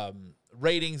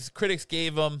ratings critics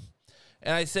gave them.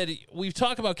 And I said, we've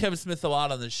talked about Kevin Smith a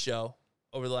lot on this show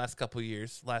over the last couple of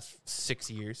years, last 6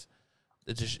 years,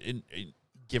 that just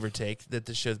give or take, that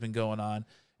this show's been going on.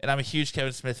 And I'm a huge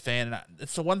Kevin Smith fan. And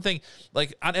it's the one thing,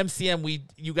 like on MCM,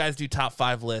 you guys do top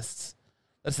 5 lists.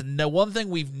 That's the one thing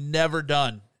we've never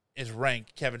done is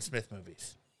rank Kevin Smith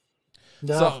movies.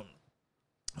 No.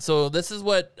 So this is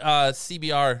what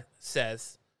CBR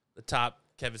says the top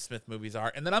Kevin Smith movies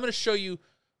are. And then I'm going to show you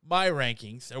my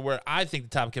rankings, or where I think the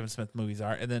top Kevin Smith movies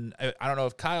are. And then I don't know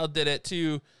if Kyle did it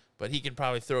too, but he can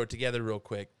probably throw it together real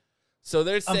quick. So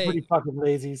they're saying, I'm pretty fucking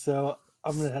lazy, so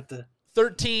I'm going to have to.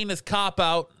 13 is Cop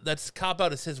Out. That's Cop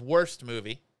Out is his worst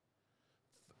movie.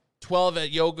 12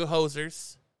 at Yoga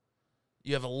Hosers.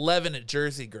 You have 11 at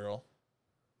Jersey Girl.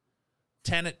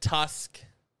 10 at Tusk.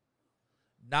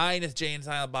 9 is Jay and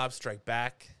Silent Bob Strike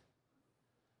Back.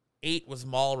 8 was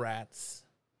Mallrats.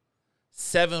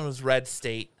 7 was Red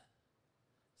State.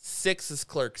 6 is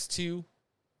Clerks 2.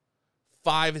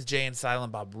 5 is Jay and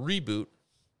Silent Bob Reboot.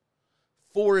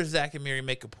 4 is Zack and Miri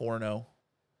Make a Porno.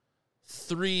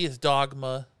 3 is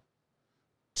Dogma.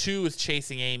 2 is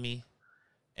Chasing Amy.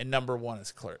 And number 1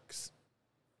 is Clerks.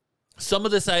 Some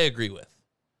of this I agree with.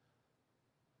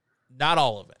 Not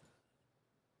all of it.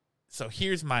 So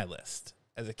here's my list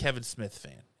as a Kevin Smith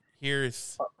fan.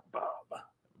 Here's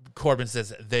Corbin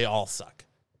says they all suck.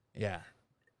 Yeah.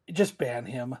 Just ban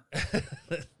him.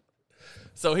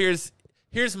 So here's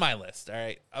my list. All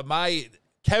right. My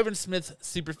Kevin Smith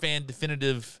superfan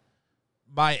definitive,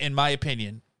 in my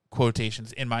opinion,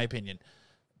 quotations, in my opinion,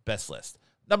 best list.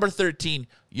 Number 13,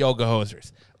 Yoga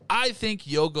Hosers. I think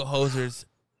Yoga Hosers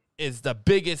is the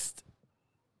biggest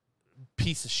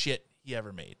piece of shit he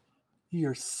ever made.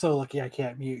 You're so lucky I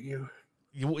can't mute you.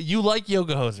 You like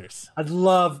Yoga Hosers. I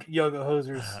loved Yoga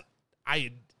Hosers.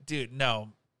 dude,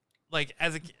 no. Like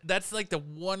that's like the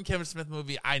one Kevin Smith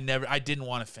movie I didn't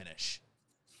want to finish.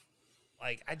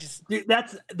 Like Dude,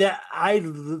 I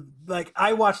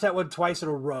watched that one twice in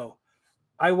a row.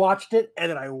 I watched it and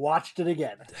then I watched it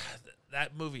again.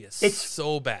 That movie is It's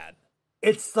so bad.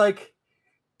 It's like,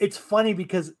 it's funny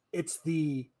because it's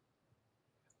the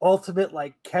ultimate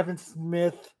like Kevin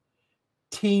Smith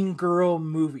teen girl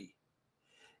movie.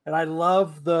 And I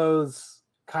love those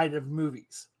kind of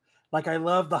movies. Like I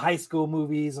love the high school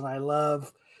movies and I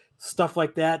love stuff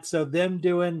like that. So them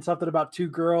doing something about two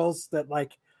girls that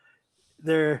like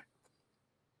they're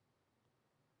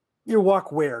you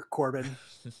walk where, Corbin?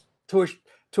 to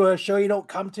a show you don't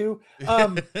come to.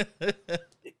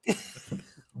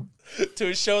 To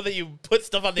a show that you put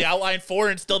stuff on the outline for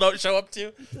and still don't show up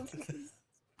to.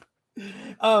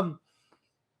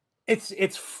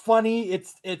 It's funny.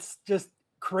 It's just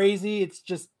crazy.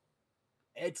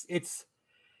 It's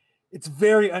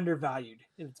very undervalued.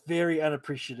 It's very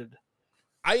unappreciated.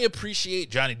 I appreciate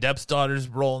Johnny Depp's daughter's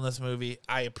role in this movie.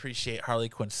 I appreciate Harley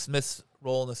Quinn Smith's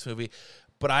role in this movie,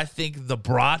 but I think the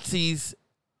Bratzies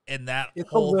and that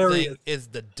whole thing is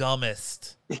the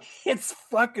dumbest. It's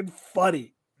fucking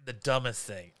funny. The dumbest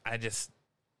thing.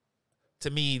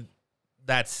 To me,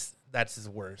 that's his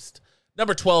worst.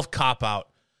 Number 12, Cop Out.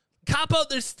 Cop Out,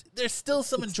 there's still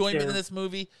some enjoyment in this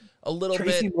movie. A little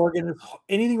bit.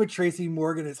 Anything with Tracy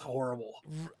Morgan is horrible.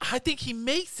 I think he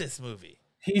makes this movie.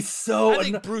 He's so. I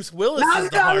think Bruce Willis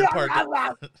is the hard part.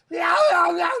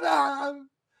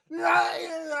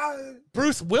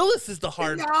 Bruce Willis is the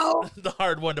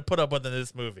hard one to put up with in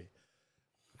this movie.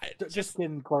 Just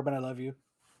kidding, Corbin. I love you.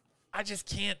 I just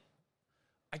can't.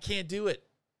 I can't do it.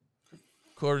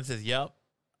 Corbin says, "Yep."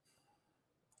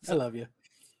 I love you.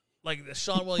 Like the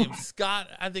Sean William Scott,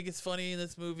 I think it's funny in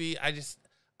this movie. I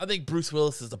think Bruce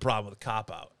Willis is the problem with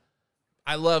Cop Out.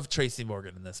 I love Tracy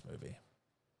Morgan in this movie.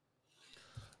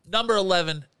 Number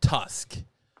 11, Tusk.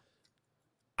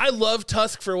 I love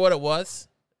Tusk for what it was.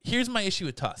 Here's my issue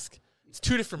with Tusk. It's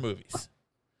two different movies.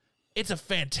 It's a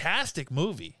fantastic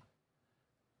movie.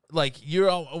 Like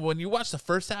when you watch the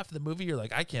first half of the movie, you're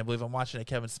like, I can't believe I'm watching a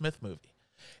Kevin Smith movie.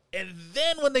 And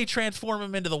then when they transform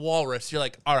him into the walrus, you're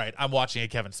like, all right, I'm watching a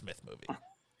Kevin Smith movie.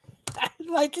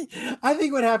 I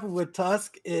think what happened with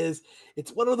Tusk is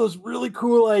it's one of those really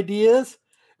cool ideas.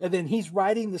 And then he's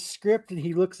writing the script and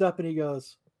he looks up and he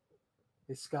goes,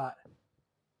 "Hey, Scott,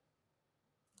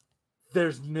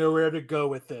 there's nowhere to go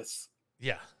with this."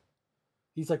 Yeah.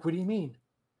 He's like, "What do you mean?"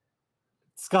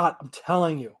 "Scott, I'm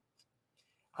telling you,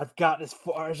 I've gotten as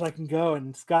far as I can go."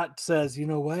 And Scott says, "You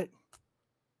know what?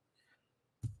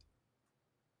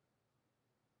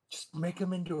 Just make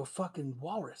him into a fucking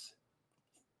walrus."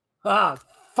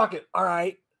 Fuck it. All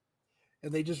right.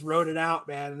 And they just wrote it out,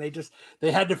 man. And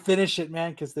they had to finish it,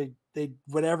 man, because they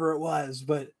whatever it was.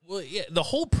 But well, yeah, the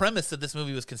whole premise of this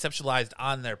movie was conceptualized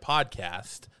on their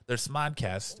podcast, their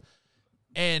Smodcast.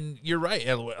 And you're right,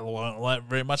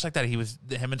 very much like that.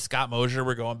 Him and Scott Mosier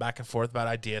were going back and forth about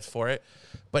ideas for it.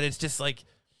 But it's just like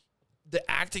the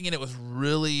acting in it was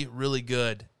really, really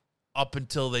good up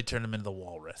until they turned him into the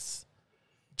walrus.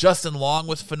 Justin Long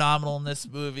was phenomenal in this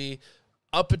movie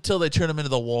up until they turn him into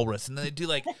the walrus. And then they do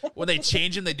like, when they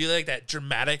change him, they do like that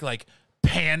dramatic, like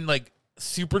pan, like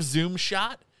super zoom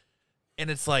shot.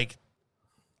 And it's like,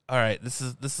 all right, this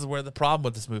is where the problem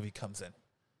with this movie comes in.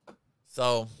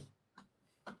 So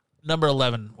number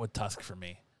 11 with Tusk for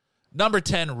me. Number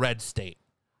 10, Red State.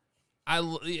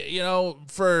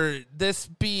 For this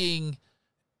being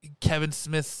Kevin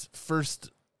Smith's first,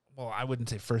 well, I wouldn't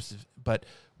say first, but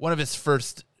one of his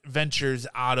first ventures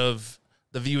out of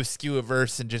the View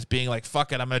Askew-averse and just being like,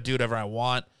 fuck it, I'm going to do whatever I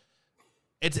want.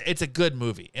 It's a good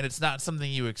movie, and it's not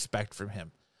something you expect from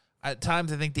him. At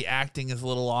times, I think the acting is a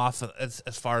little off as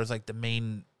far as like the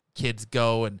main kids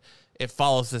go, and it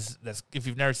follows this. If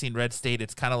you've never seen Red State,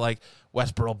 it's kind of like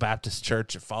Westboro Baptist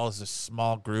Church. It follows this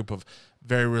small group of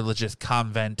very religious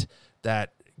convent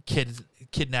that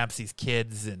kidnaps these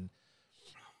kids and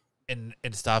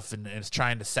stuff, and is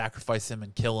trying to sacrifice them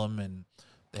and kill them. And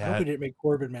I hope we didn't make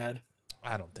Corbin mad.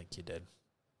 I don't think you did.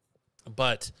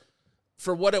 But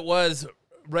for what it was,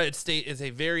 Red State is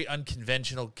a very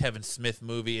unconventional Kevin Smith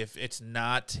movie. If it's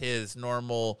not his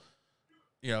normal,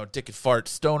 dick and fart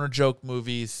stoner joke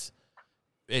movies,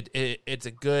 it's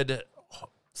a good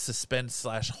suspense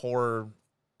 / horror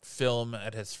film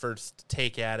at his first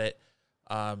take at it.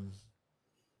 I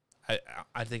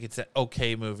think it's an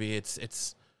okay movie.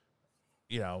 It's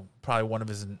probably one of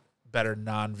his better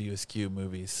non-View Askew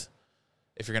movies,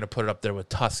 if you're going to put it up there with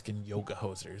Tusk and Yoga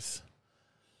Hosers.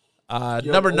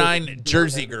 Number 9,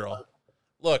 Jersey Girl.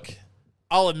 Look,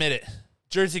 I'll admit it.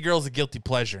 Jersey Girl's a guilty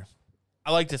pleasure.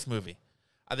 I like this movie.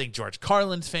 I think George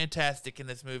Carlin's fantastic in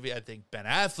this movie. I think Ben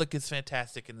Affleck is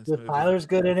fantastic in this movie. Tyler's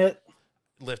good in it.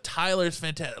 Liv Tyler's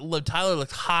fantastic. Liv Tyler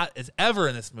looks hot as ever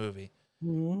in this movie.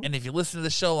 Mm-hmm. And if you listen to the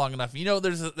show long enough, you know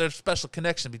there's a special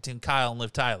connection between Kyle and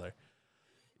Liv Tyler.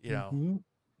 You know,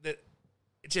 that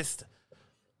just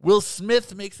Will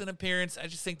Smith makes an appearance. I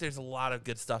just think there's a lot of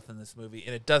good stuff in this movie,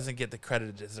 and it doesn't get the credit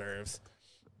it deserves.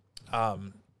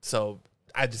 So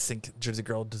I just think Jersey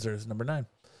Girl deserves number 9.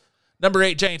 Number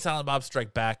 8, Jay and Silent Bob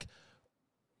Strike Back.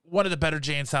 One of the better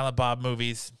Jay and Silent Bob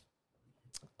movies.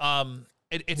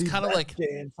 It's kind of like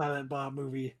Jay and Silent Bob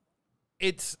movie.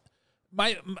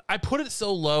 I put it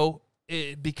so low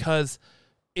because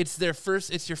it's your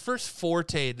first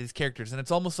forte to these characters, and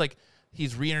it's almost like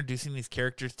he's reintroducing these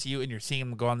characters to you, and you're seeing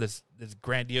them go on this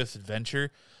grandiose adventure.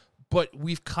 But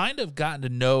we've kind of gotten to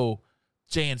know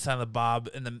Jay and Silent Bob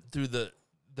through the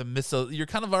missile. You're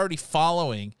kind of already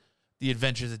following the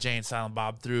adventures of Jay and Silent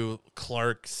Bob through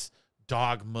Clerks,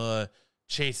 Dogma,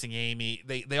 Chasing Amy.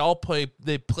 They all play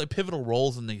pivotal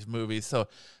roles in these movies. So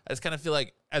I just kind of feel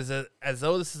like as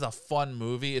though this is a fun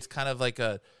movie, it's kind of like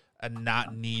a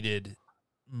not needed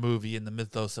movie in the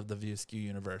mythos of the View Askew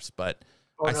universe. But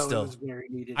it was very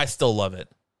needed. I still love it.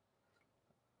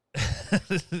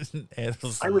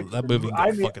 That movie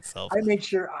can go fuck itself. I made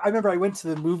sure. I remember I went to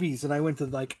the movies and I went to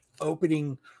like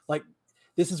opening. Like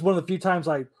this is one of the few times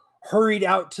I hurried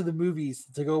out to the movies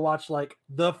to go watch like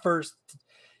the first.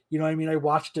 You know what I mean? I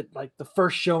watched it like the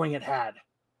first showing it had,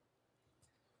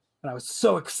 and I was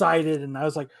so excited. And I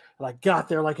was like, and I got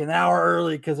there like an hour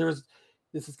early because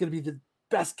this is going to be the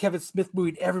best Kevin Smith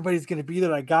movie. Everybody's going to be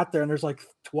there. I got there and there's like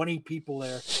 20 people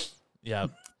there. Yeah.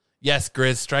 Yes,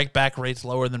 Grizz, Strike Back rates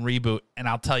lower than Reboot, and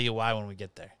I'll tell you why when we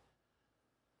get there.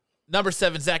 Number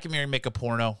 7, Zack and Miri Make a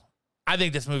Porno. I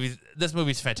think this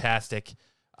movie's fantastic.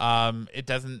 It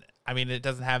doesn't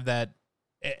have that.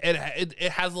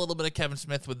 It has a little bit of Kevin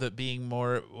Smith with it being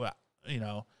more,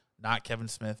 not Kevin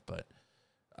Smith, but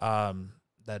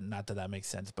that makes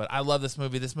sense. But I love this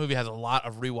movie. This movie has a lot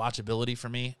of rewatchability for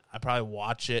me. I probably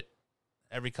watch it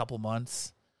every couple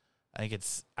months. I think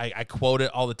I quote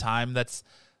it all the time.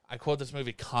 I quote this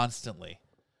movie constantly.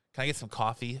 Can I get some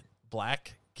coffee?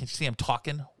 Black? Can you see I'm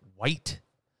talking? White?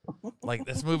 Like,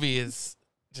 this movie is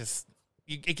just...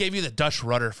 It gave you the Dutch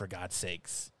rudder, for God's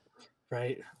sakes.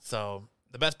 Right. So,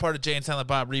 the best part of Jay and Silent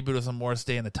Bob Reboot is on Morris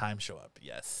Day and the time show up.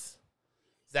 Yes.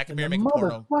 Zack and Miri Make a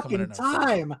Porno coming in.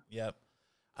 Time. Yep.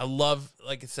 I love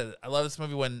this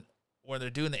movie when they're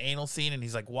doing the anal scene and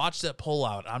he's like, watch that pull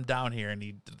out. I'm down here. And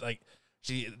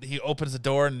he opens the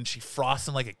door and she frosts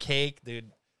him like a cake.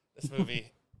 Dude, this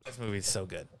movie is so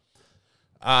good.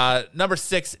 Number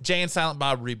 6, Jay and Silent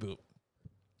Bob Reboot.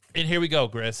 And here we go,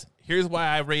 Grizz. Here's why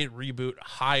I rate Reboot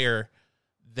higher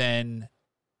than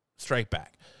Strike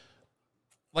Back.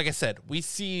 Like I said, we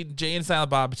see Jay and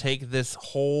Silent Bob take this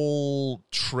whole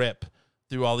trip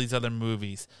through all these other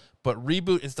movies. But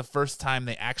Reboot is the first time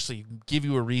they actually give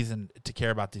you a reason to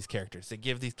care about these characters. They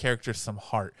give these characters some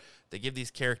heart. They give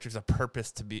these characters a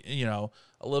purpose to be, a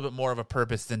little bit more of a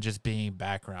purpose than just being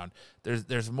background.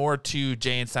 There's more to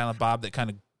Jay and Silent Bob that kind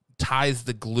of ties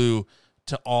the glue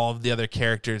to all of the other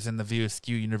characters in the View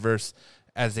Askew universe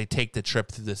as they take the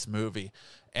trip through this movie.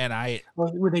 And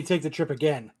when they take the trip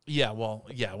again.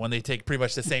 When they take pretty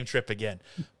much the same trip again.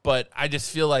 But I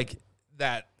just feel like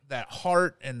that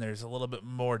heart, and there's a little bit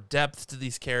more depth to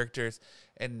these characters,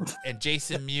 and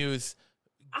Jason Mewes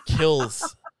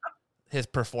kills his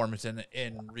performance in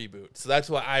Reboot. So that's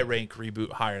why I rank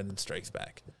Reboot higher than Strikes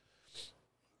Back.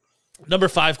 Number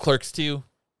 5, Clerks 2.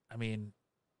 I mean,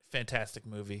 fantastic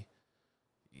movie.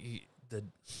 The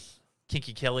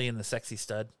Kinky Kelly and the Sexy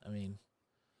Stud. I mean,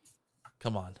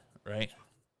 come on, right?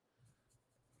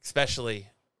 Especially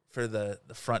for the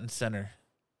front and center.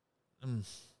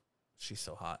 She's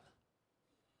so hot.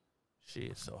 She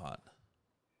is so hot.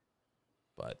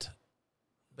 But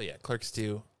yeah, Clerks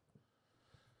 2.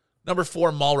 Number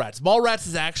 4, Mallrats. Mallrats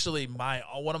is actually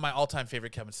one of my all-time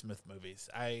favorite Kevin Smith movies.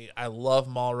 I love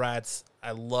Mallrats.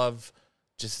 I love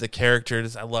just the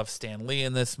characters. I love Stan Lee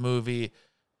in this movie.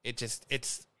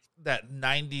 It's that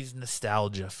 90s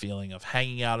nostalgia feeling of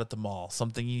hanging out at the mall,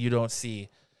 something you don't see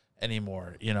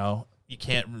anymore. You don't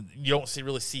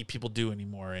really see people do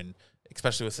anymore, and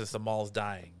especially since the mall's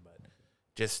dying. But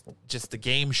just the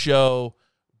game show,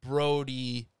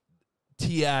 Brody,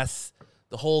 TS,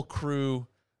 the whole crew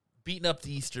beating up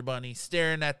the Easter Bunny,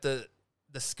 staring at the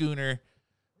schooner,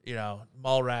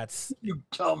 Mallrats. You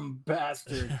dumb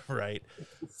bastard. Right.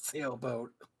 Sailboat.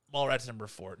 Mallrats number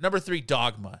 4. Number 3,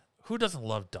 Dogma. Who doesn't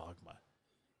love Dogma?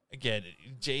 Again,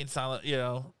 Jay and Silent,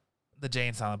 the Jay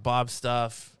and Silent Bob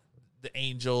stuff, the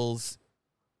Angels,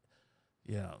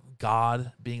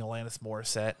 God being Alanis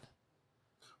Morissette.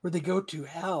 Where they go to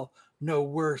hell, no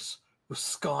worse,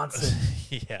 Wisconsin.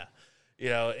 Yeah.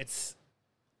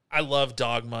 I love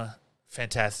Dogma.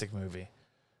 Fantastic movie.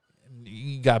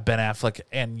 You got Ben Affleck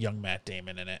and young Matt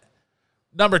Damon in it.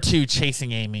 Number 2,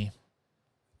 Chasing Amy.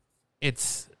 It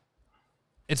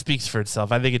speaks for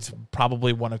itself. I think it's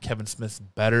probably one of Kevin Smith's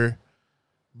better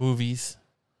movies.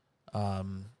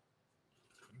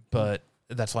 But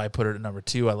that's why I put it at number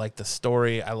 2. I like the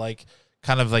story. I like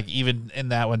kind of like even in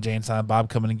that when Jay and Silent Bob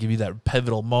come in and give you that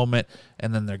pivotal moment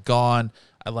and then they're gone.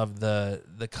 I love the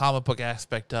comic book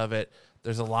aspect of it.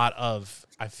 There's a lot of,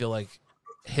 I feel like,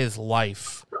 his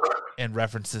life and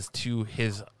references to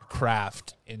his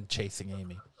craft in Chasing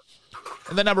Amy.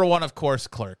 And then number 1, of course,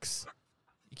 Clerks.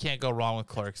 You can't go wrong with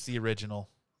Clerks, the original.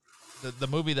 The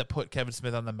movie that put Kevin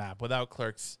Smith on the map. Without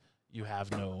Clerks, you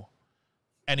have no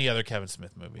any other Kevin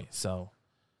Smith movie. So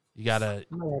you gotta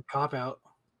cop out.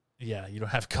 Yeah, you don't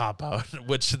have Cop Out,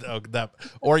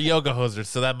 or Yoga Hosers,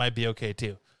 so that might be okay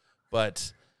too.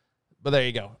 But there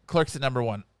you go. Clerks at number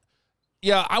 1.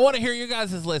 Yeah, I want to hear you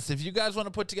guys' list. If you guys want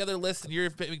to put together a list and you're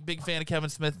a big fan of Kevin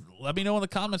Smith, let me know in the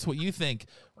comments what you think.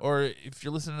 Or if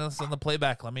you're listening to us on the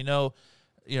playback, let me know,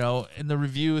 in the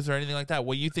reviews or anything like that,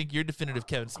 what you think your definitive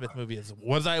Kevin Smith movie is.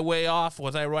 Was I way off?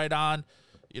 Was I right on?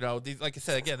 Like I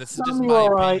said, again, this is just my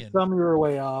opinion. Some you were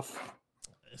way off.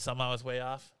 Some I was way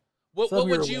off. What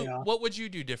would you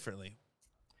do differently?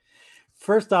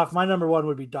 First off, my number 1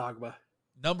 would be Dogma.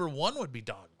 Number 1 would be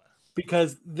Dogma.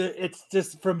 Because it's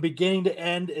just from beginning to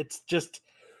end, it's just,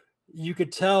 you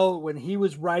could tell when he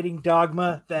was writing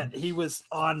Dogma that he was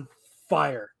on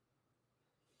fire.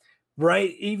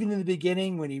 Right? Even in the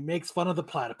beginning when he makes fun of the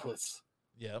platypus.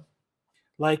 Yeah.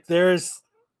 Like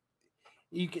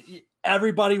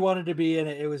everybody wanted to be in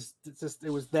it. It was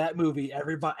that movie.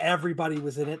 Everybody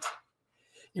was in it.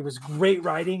 It was great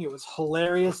writing. It was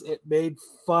hilarious. It made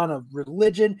fun of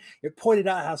religion. It pointed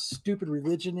out how stupid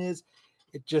religion is.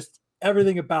 It just,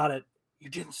 everything about it. You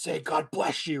didn't say God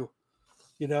bless you.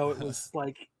 It was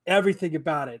like everything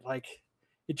about it. Like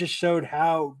it just showed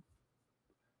how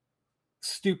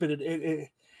stupid it.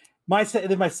 My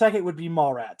second would be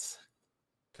Mallrats.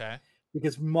 Okay.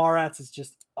 Because Mallrats is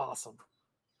just awesome.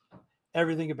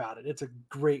 Everything about it. It's a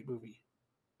great movie.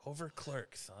 Over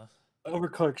Clerks, huh? Over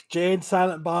Clerks. Jay and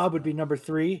Silent Bob would be number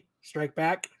 3. Strike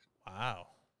Back. Wow.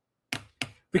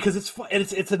 Because it's fun. And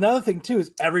it's another thing too,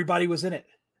 is everybody was in it.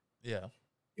 Yeah.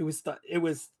 It's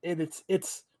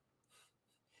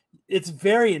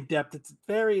very in depth. It's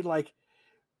very like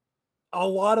a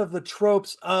lot of the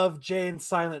tropes of Jay and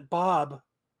Silent Bob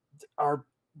are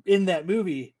in that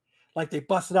movie. Like they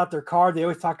busted out their card. They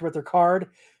always talked about their card.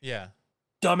 Yeah.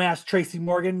 Dumbass Tracy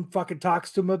Morgan fucking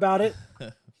talks to him about it.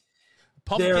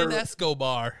 Pumpkin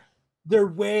Escobar. They're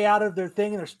way out of their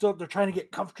thing, and they're trying to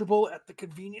get comfortable at the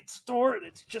convenience store, and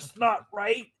it's just not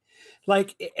right.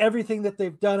 Like everything that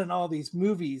they've done in all these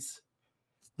movies,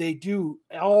 they do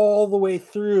all the way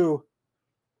through.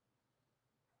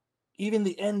 Even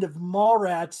the end of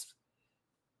Mallrats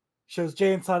shows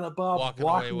Jay and Silent Bob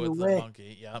walking away with the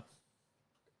monkey. Yep.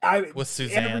 With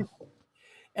Suzanne.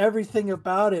 Everything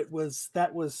about it was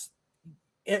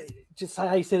just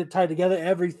how you said it tied together.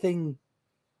 Everything.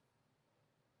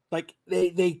 Like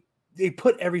they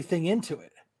put everything into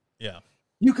it. Yeah.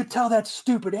 You could tell that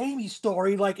stupid Amy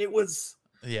story like it was.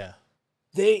 Yeah.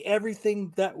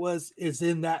 Everything that is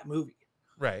in that movie.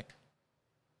 Right.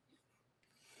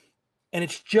 And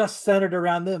it's just centered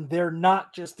around them. They're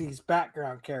not just these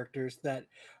background characters that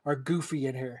are goofy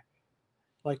in here.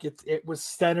 Like it was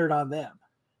centered on them.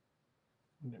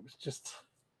 And it was just.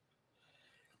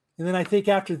 And then I think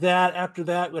after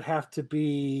that would have to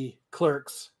be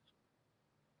Clerks.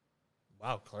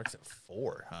 Wow, Clerks at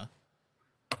 4, huh?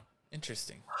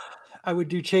 Interesting. I would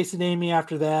do Chasing Amy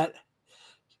after that.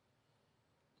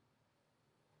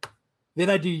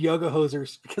 Then I do Yoga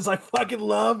Hosers because I fucking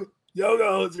love Yoga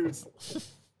Hosers.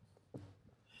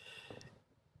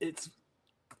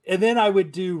 And then I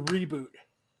would do Reboot.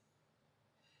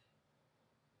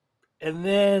 And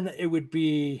then it would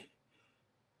be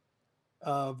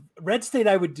Red State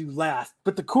I would do last.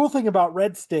 But the cool thing about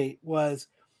Red State was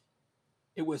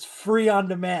it was free on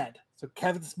demand. So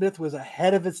Kevin Smith was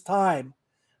ahead of his time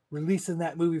releasing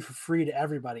that movie for free to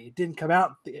everybody. It didn't come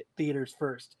out in theaters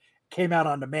first. It came out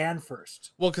on demand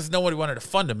first. Well, because nobody wanted to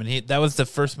fund him. And that was the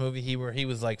first movie where he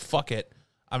was like, fuck it.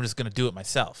 I'm just going to do it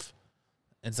myself.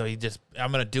 And so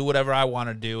I'm going to do whatever I want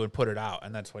to do and put it out.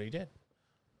 And that's what he did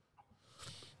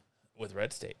with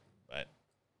Red State. But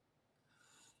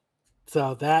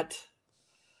so that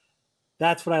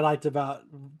That's what I liked about.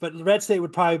 But Red State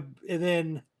would probably, and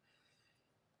then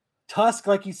Tusk,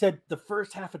 like you said, the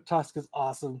first half of Tusk is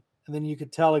awesome, and then you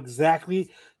could tell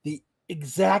exactly the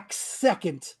exact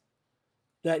second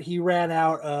that he ran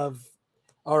out of.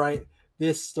 All right,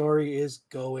 this story is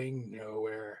going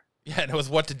nowhere. Yeah, and it was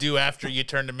what to do after you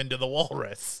turned him into the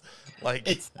walrus. Like,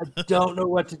 I don't know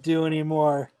what to do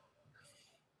anymore.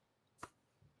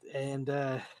 And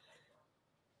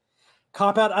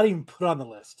Cop Out, I didn't even put on the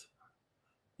list.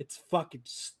 It's fucking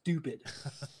stupid.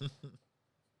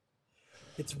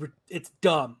 It's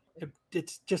dumb.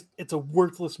 It's a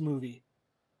worthless movie.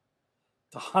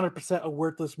 It's 100% a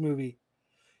worthless movie.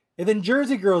 And then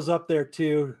Jersey Girl's up there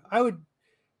too.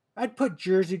 I'd put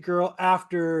Jersey Girl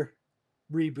after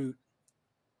Reboot.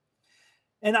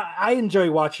 And I enjoy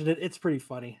watching it. It's pretty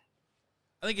funny.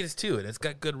 I think it is too, and it's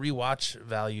got good rewatch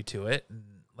value to it. And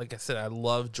like I said, I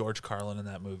love George Carlin in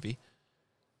that movie.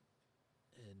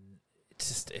 And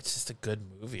it's just a good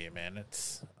movie, man.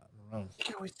 It's, I don't know. You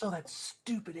can always tell that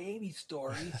stupid Amy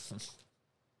story.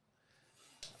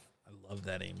 I love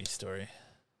that Amy story.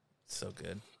 It's so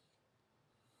good.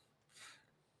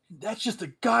 That's just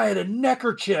a guy in a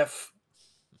neckerchief.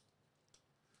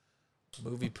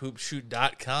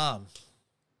 Moviepoopshoot.com.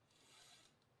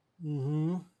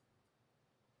 Mm-hmm.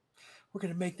 We're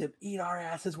gonna make them eat our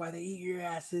asses while they eat your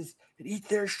asses, and eat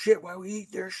their shit while we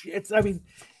eat their shit. And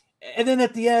then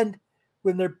at the end,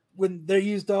 when they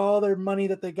used all their money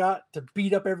that they got to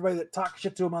beat up everybody that talked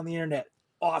shit to them on the internet.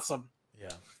 Awesome.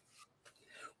 Yeah.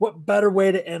 What better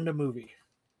way to end a movie?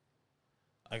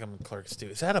 Like I'm in Clerks too.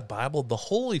 Is that a Bible? The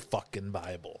Holy fucking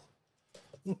Bible.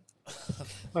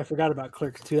 I forgot about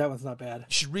Clerks too. That one's not bad. You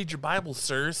should read your Bible,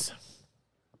 sirs.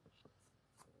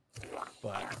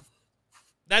 But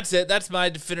that's it. That's my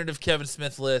definitive Kevin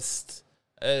Smith list.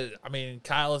 I mean,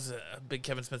 Kyle is a big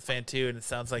Kevin Smith fan too, and it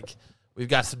sounds like we've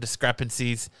got some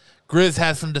discrepancies. Grizz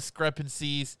has some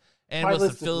discrepancies, and My Wilson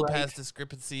list is Phillip right. has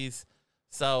discrepancies.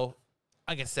 So,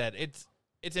 like I said, it's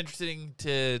interesting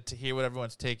to hear what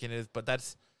everyone's taking is, but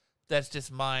that's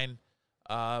just mine.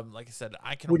 Like I said,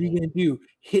 I can. What are you gonna do?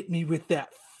 Hit me with that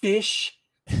fish?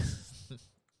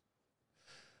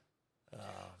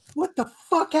 What the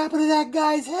fuck happened to that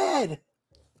guy's head?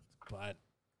 But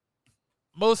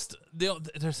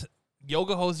there's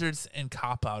Yoga Hosers and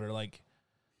Cop Out are like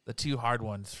the two hard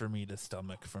ones for me to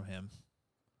stomach from him.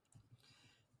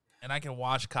 And I can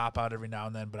watch Cop Out every now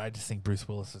and then, but I just think Bruce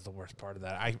Willis is the worst part of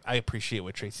that. I appreciate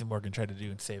what Tracy Morgan tried to do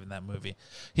in saving that movie.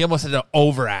 He almost had to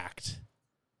overact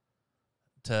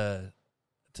to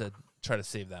try to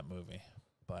save that movie.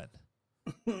 But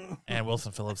and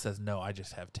Wilson Phillips says, no, I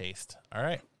just have taste. All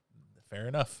right. Fair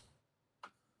enough.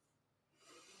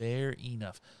 Fair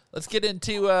enough. Let's get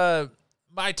into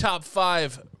my top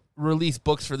 5 release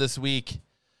books for this week.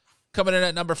 Coming in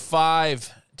at number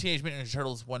 5, Teenage Mutant Ninja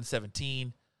Turtles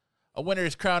 117. A winner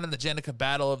is crowned in the Jenica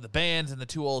Battle of the Bands, and the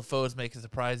two old foes make a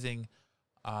surprising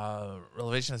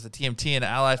revelation as the TMT and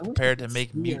allies prepare to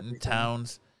make mutant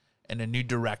towns in a new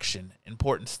direction.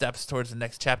 Important steps towards the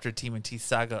next chapter of TMNT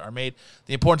saga are made.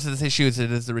 The importance of this issue is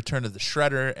it is the return of the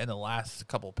Shredder in the last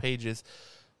couple pages.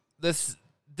 This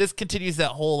continues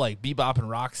that whole like Bebop and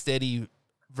Rocksteady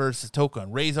versus Toka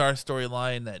and Razor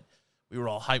storyline that we were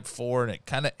all hyped for, and it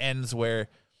kind of ends where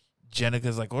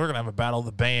Jenica's like, we're going to have a battle of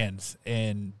the bands,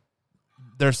 and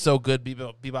they're so good,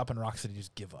 Bebop and Rocksteady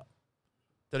just give up.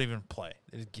 They don't even play.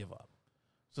 They just give up.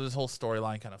 So this whole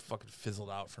storyline kind of fucking fizzled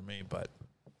out for me, but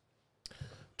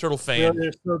Turtle fan. Yeah,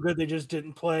 they're so good they just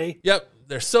didn't play. Yep,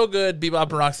 they're so good, Bebop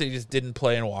and Rocksteady just didn't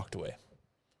play and walked away.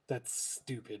 That's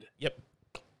stupid. Yep.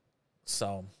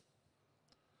 So,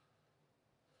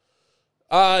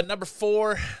 number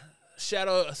 4,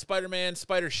 Spider-Man,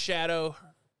 Spider Shadow.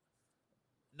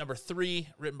 Number 3,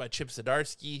 written by Chip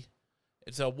Zdarsky.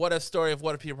 It's a what-if story of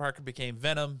what if Peter Parker became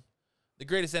Venom. The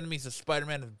greatest enemies of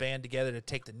Spider-Man have banded together to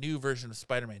take the new version of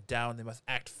Spider-Man down. They must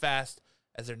act fast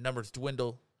as their numbers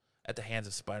dwindle at the hands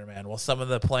of Spider-Man. While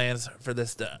some plans for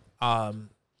this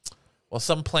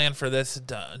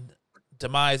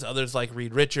demise, others like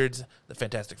Reed Richards, the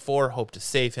Fantastic Four, hope to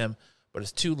save him, but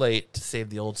it's too late to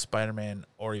save the old Spider-Man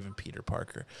or even Peter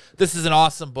Parker. This is an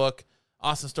awesome book,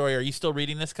 awesome story. Are you still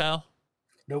reading this, Kyle?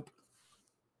 Nope.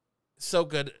 So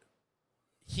good.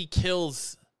 He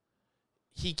kills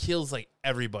like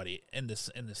everybody in this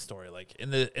story. Like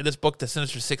in this book, the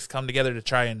Sinister Six come together to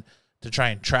try and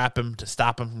trap him, to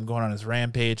stop him from going on his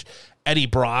rampage. Eddie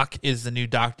Brock is the new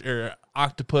Dr.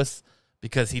 Octopus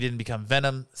because he didn't become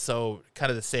Venom. So kind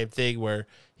of the same thing where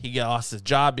he lost his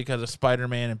job because of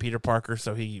Spider-Man and Peter Parker.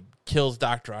 So he kills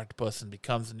Dr. Octopus and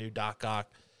becomes the new Doc Ock.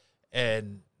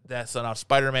 And so now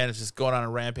Spider-Man is just going on a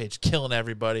rampage, killing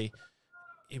everybody.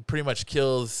 he pretty much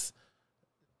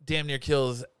damn near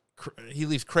kills. He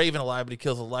leaves Kraven alive, but he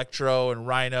kills Electro and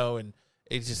Rhino, and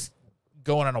it's just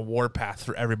going on a warpath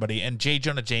for everybody. And J.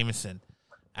 Jonah Jameson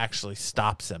actually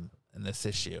stops him in this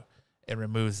issue and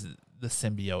removes the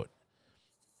symbiote.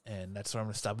 And that's where I'm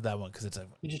going to stop with that one because it's a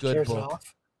good book.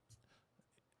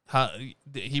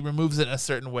 He removes it in a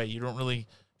certain way. You don't really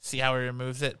see how he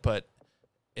removes it, but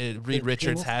Reed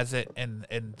Richards has it, and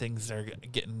things are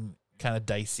getting kind of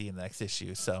dicey in the next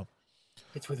issue. So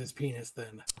it's with his penis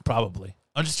then. Probably.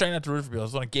 I'm just trying not to root for people. I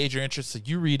just want to gauge your interest so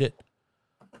you read it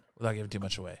without giving too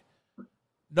much away.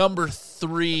 Number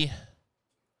 3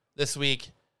 this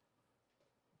week,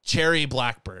 Cherry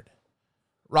Blackbird.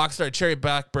 Rockstar Cherry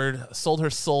Blackbird sold her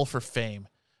soul for fame.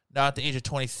 Now at the age of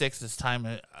 26, the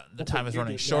time is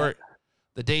running short.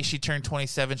 The day she turned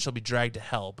 27, she'll be dragged to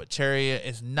hell. But Cherry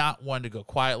is not one to go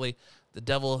quietly. The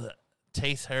devil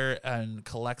tasks her and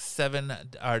tasks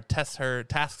her.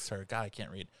 God, I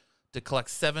can't read. To collect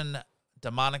 7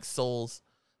 demonic souls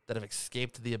that have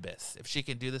escaped the abyss. If she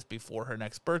can do this before her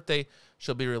next birthday,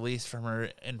 she'll be released from her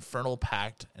infernal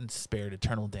pact and spared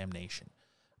eternal damnation.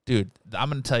 Dude, I'm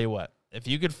going to tell you what. If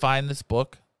you could find this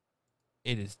book,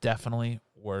 it is definitely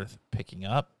worth picking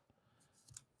up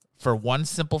for one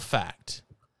simple fact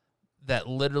that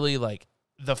literally, like,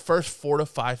 the first 4 to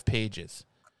 5 pages,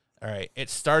 all right, it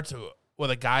starts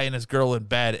with a guy and his girl in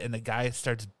bed, and the guy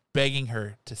starts begging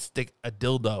her to stick a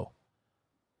dildo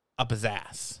up his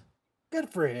ass. Good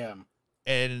for him.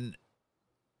 And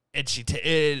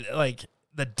like,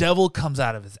 the devil comes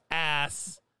out of his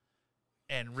ass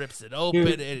and rips it open.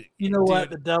 Dude, what?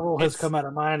 The devil has come out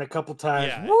of mine a couple times.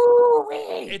 Yeah,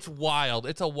 Woo-wee! It's wild.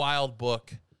 It's a wild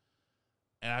book.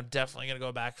 And I'm definitely going to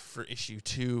go back for issue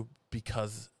 2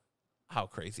 because how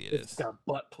crazy it is. It's got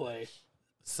butt play.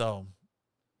 So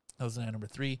that was number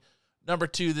 3. Number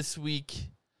 2 this week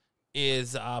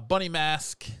is Bunny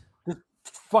Mask. This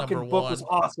fucking book was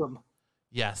awesome.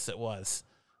 Yes, it was.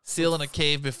 Sealed in a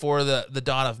cave before the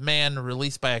dawn of man,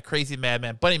 released by a crazy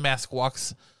madman, Bunny Mask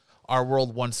walks our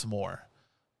world once more.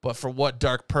 But for what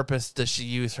dark purpose does she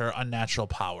use her unnatural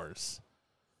powers?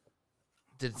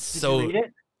 Did you read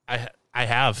it? I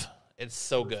have. It's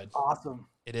so good. Awesome.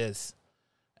 It is.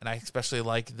 And I especially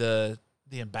like the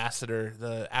ambassador,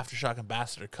 the Aftershock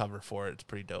ambassador cover for it. It's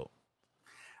pretty dope.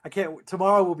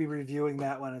 Tomorrow we'll be reviewing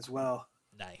that one as well.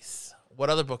 Nice. What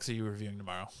other books are you reviewing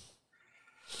tomorrow?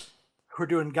 We're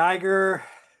doing Geiger.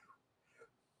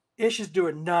 Ish is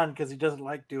doing none because he doesn't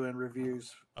like doing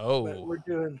reviews. Oh. But we're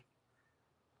doing...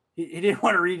 He didn't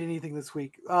want to read anything this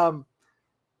week. We're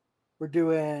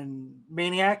doing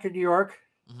Maniac in New York.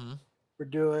 Mm-hmm. We're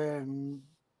doing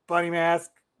Bunny Mask.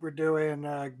 We're doing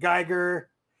Geiger.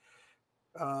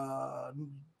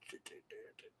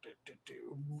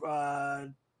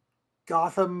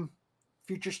 Gotham,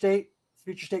 Future State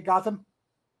Gotham.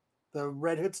 The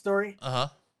Red Hood story. Uh-huh.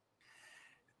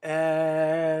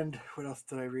 And what else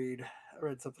did I read? I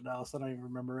read something else. I don't even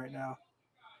remember right now.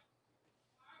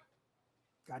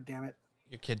 God damn it.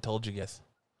 Your kid told you, guys.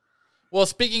 Well,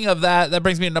 speaking of that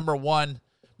brings me to number 1.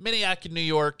 Maniac in New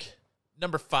York.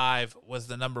 Number 5 was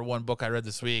the number 1 book I read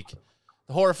this week.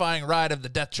 The horrifying ride of the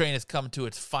death train has come to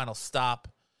its final stop.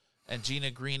 And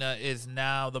Gina Grina is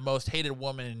now the most hated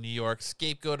woman in New York,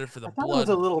 scapegoated for the blood. It was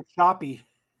a little choppy.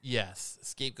 Yes,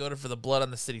 scapegoated for the blood on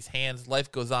the city's hands.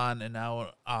 Life goes on, and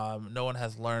now no one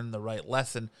has learned the right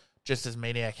lesson, just as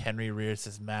Maniac Henry rears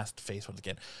his masked face once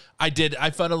again. I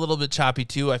found it a little bit choppy,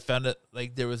 too. I found it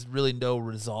like there was really no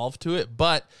resolve to it,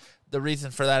 but the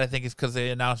reason for that, I think, is because they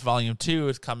announced Volume 2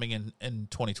 is coming in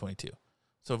 2022.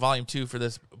 So Volume 2 for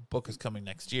this book is coming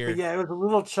next year. But yeah, it was a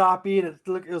little choppy, and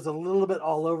it was a little bit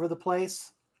all over the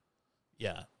place.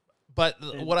 Yeah. But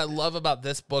what I love about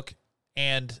this book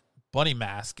and Bunny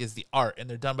Mask is the art, and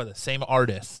they're done by the same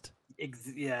artist.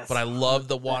 Yes. But I love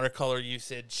the watercolor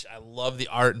usage. I love the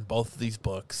art in both of these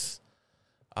books.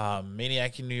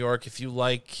 Maniac in New York, if you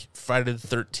like Friday the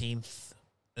 13th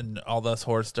and all this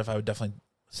horror stuff, I would definitely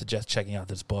suggest checking out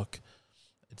this book.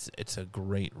 It's a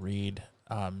great read.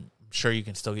 I'm sure you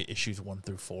can still get issues 1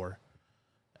 through 4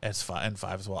 and 5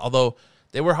 as well. Although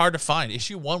they were hard to find.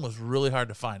 Issue 1 was really hard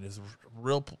to find. It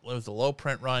was a low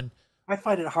print run. I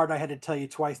find it hard. I had to tell you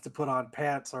twice to put on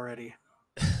pants already.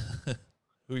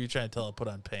 Who are you trying to tell to put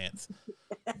on pants?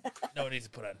 No one needs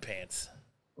to put on pants.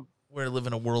 We're living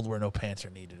in a world where no pants are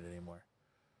needed anymore.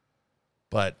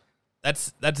 But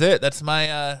that's it. That's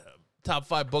my top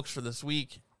 5 books for this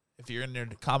week. If you're in there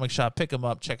to comic shop, pick them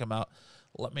up, check them out.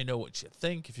 Let me know what you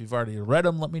think. If you've already read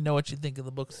them, let me know what you think of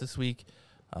the books this week.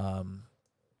 And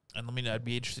let me know. I'd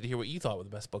be interested to hear what you thought were the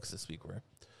best books this week were.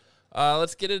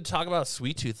 Let's get into talk about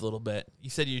Sweet Tooth a little bit. You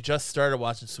said you just started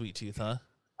watching Sweet Tooth, huh?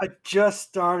 I just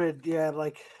started. Yeah,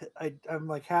 like I'm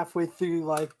like halfway through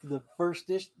like the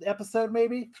first-ish episode,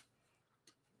 maybe,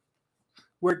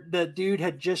 where the dude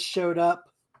had just showed up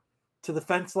to the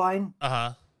fence line,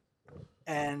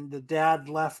 and the dad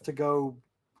left to go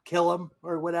kill him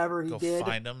or whatever he did.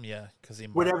 Find him, yeah, because he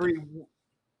whatever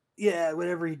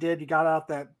he did. He got out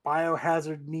that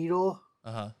biohazard needle.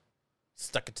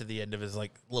 Stuck it to the end of his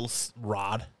like little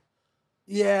rod.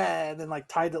 Yeah, and then like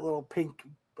tied that little pink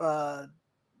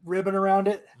ribbon around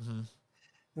it. And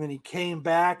then he came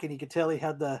back, and you could tell he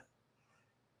had the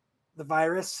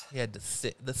virus. He had the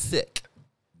sick.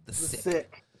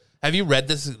 Have you read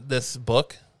this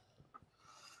book?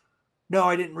 No,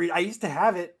 I didn't read. I used to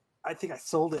have it. I think I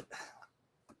sold it.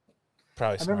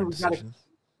 Probably. I remember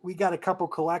we got a couple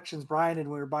collections, Brian, and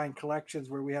we were buying collections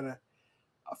where we had a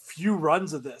few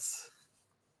runs of this.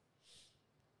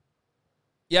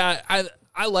 Yeah,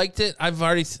 I liked it. I've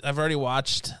already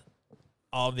watched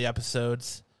all of the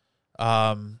episodes.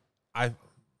 I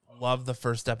love the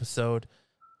first episode.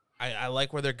 I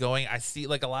like where they're going. I see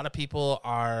like a lot of people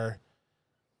are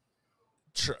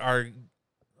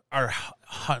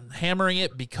hammering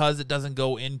it because it doesn't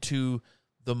go into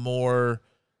the more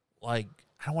like,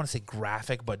 I don't want to say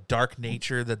graphic, but dark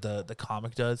nature that the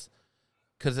comic does.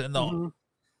 Because in the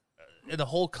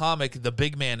whole comic, the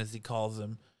big man, as he calls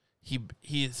him,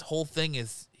 his whole thing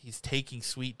is he's taking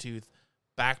Sweet Tooth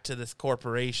back to this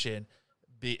corporation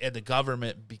and the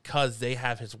government because they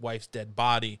have his wife's dead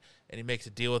body, and he makes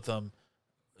a deal with them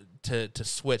to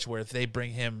switch, where if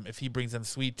he brings them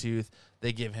Sweet Tooth,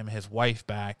 they give him his wife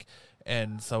back.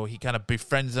 And so he kind of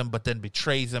befriends them, but then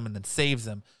betrays them and then saves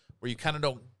them, where you kind of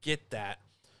don't get that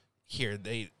here.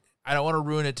 I don't want to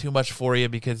ruin it too much for you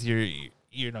because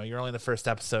you're only in the first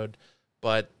episode,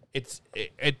 but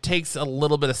it takes a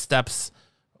little bit of steps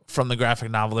from the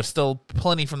graphic novel. There's still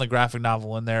plenty from the graphic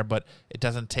novel in there, but it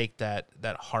doesn't take that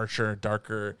harsher,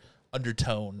 darker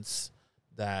undertones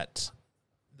that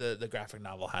the graphic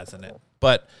novel has in it.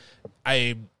 But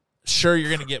I'm sure you're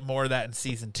going to get more of that in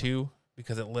season 2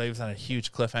 because it lives on a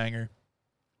huge cliffhanger.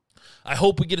 I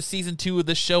hope we get a season 2 of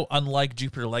this show, unlike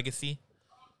Jupiter Legacy.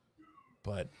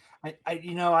 But we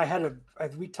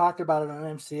talked about it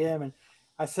on MCM, and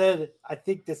I said I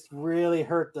think this really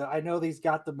hurt. I know these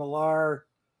got the Millar,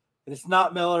 and it's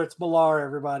not Miller, it's Millar.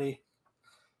 Everybody,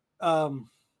 I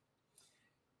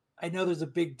know there's a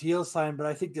big deal sign, but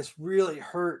I think this really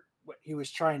hurt what he was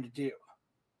trying to do.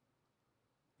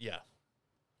 Yeah,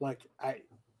 like I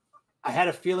had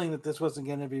a feeling that this wasn't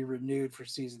going to be renewed for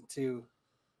season 2.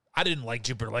 I didn't like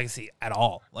Jupiter Legacy at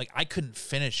all. Like I couldn't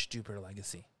finish Jupiter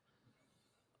Legacy.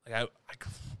 Like I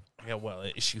got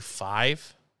issue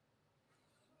 5.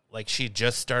 Like she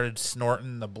just started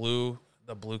snorting the blue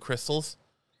crystals,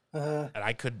 and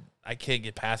I can't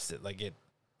get past it. Like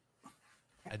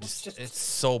it's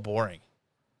so boring.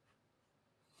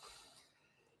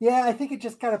 Yeah, I think it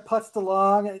just kind of putzed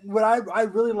along. What I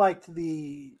really liked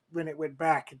when it went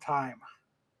back in time.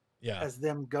 Yeah, as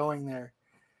them going there.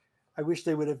 I wish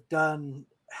they would have done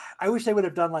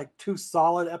like 2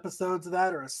 solid episodes of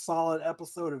that, or a solid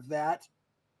episode of that,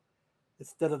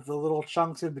 instead of the little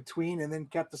chunks in between, and then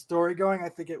kept the story going. I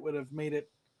think it would have made it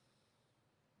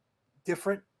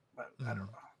different, but I don't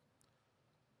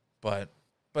know.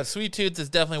 But Sweet Tooth is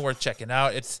definitely worth checking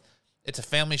out. It's a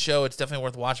family show. It's definitely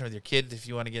worth watching with your kids if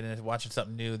you want to get into watching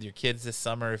something new with your kids this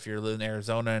summer. If you're living in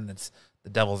Arizona and it's the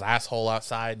devil's asshole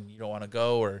outside and you don't want to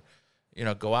go, or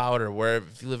go out, or wherever.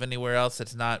 If you live anywhere else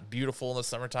that's not beautiful in the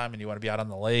summertime and you want to be out on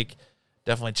the lake,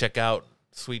 definitely check out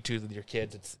Sweet Tooth with your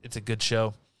kids. It's a good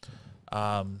show.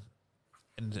 And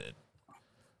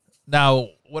now,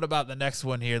 what about the next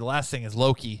one here? The last thing is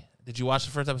Loki. Did you watch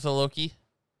the first episode of Loki?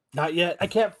 Not yet. I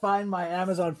can't find my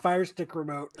Amazon Fire Stick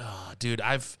remote. Oh, dude,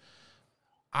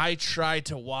 I tried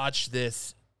to watch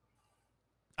this.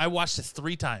 I watched this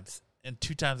 3 times, and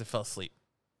 2 times I fell asleep.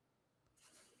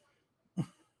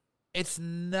 It's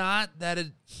not that it...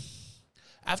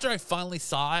 After I finally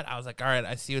saw it, I was like, all right,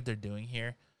 I see what they're doing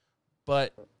here.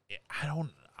 But I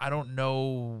don't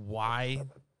know why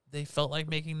they felt like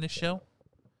making this show.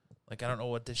 Like, I don't know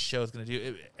what this show is going to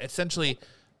do. Essentially,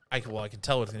 I can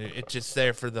tell what it's going to do. It's just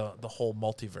there for the whole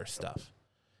multiverse stuff.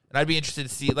 And I'd be interested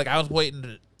to see... Like, I was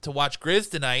waiting to watch Grizz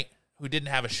tonight, who didn't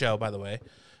have a show, by the way.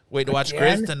 Waiting to watch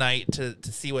Grizz tonight to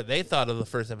see what they thought of the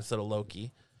first episode of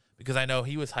Loki, because I know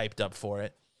he was hyped up for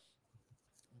it.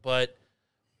 But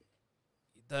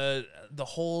the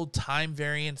whole time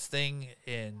variance thing,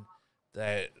 in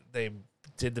that they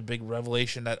did the big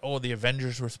revelation that the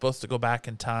Avengers were supposed to go back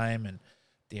in time, and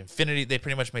they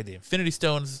pretty much made the Infinity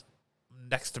Stones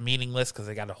next to meaningless because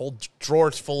they got a whole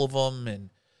drawers full of them, and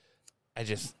I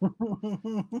just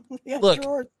Yeah, look.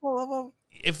 George, full of 'em.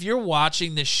 If you're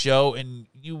watching this show and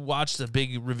you watch the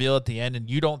big reveal at the end and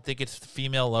you don't think it's the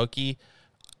female Loki,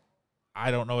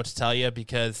 I don't know what to tell you,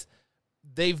 because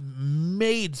they've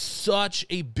made such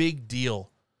a big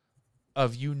deal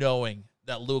of you knowing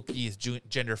that Loki is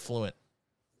gender fluent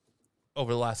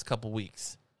over the last couple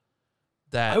weeks.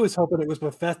 That I was hoping it was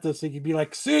Mephisto, so you could be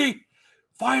like, "See,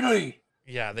 finally,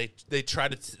 yeah, they try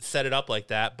to set it up like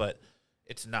that, but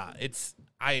it's not.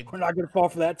 we're not gonna fall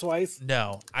for that twice."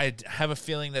 No, I have a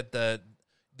feeling that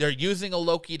they're using a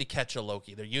Loki to catch a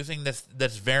Loki. They're using this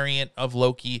variant of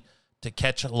Loki to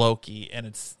catch a Loki,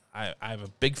 and I have a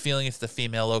big feeling it's the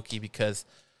female Loki, because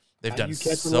they've done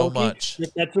so much. You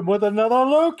catch him with another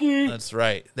Loki. That's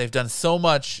right. They've done so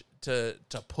much to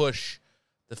push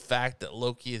the fact that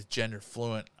Loki is gender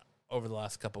fluent over the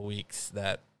last couple weeks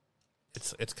that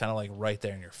it's kind of like right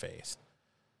there in your face.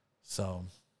 So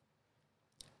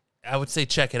I would say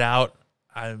check it out.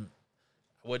 I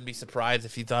wouldn't be surprised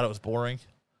if you thought it was boring.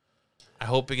 I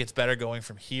hope it gets better going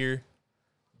from here.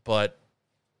 But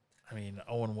I mean,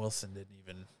 Owen Wilson didn't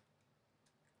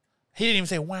even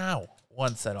say wow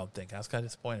once, I don't think. I was kind of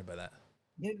disappointed by that.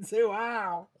 Didn't say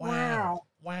wow. Wow.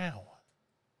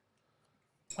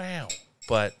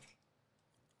 But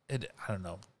I don't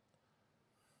know.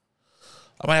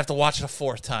 I might have to watch it a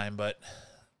fourth time, but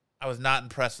I was not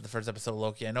impressed with the first episode of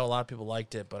Loki. I know a lot of people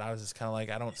liked it, but I was just kind of like,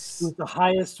 It was the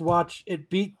highest watch. It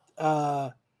beat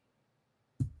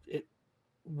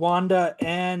Wanda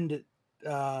and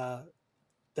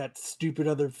that stupid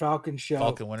other Falcon show.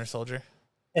 Falcon Winter Soldier.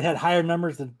 It had higher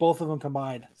numbers than both of them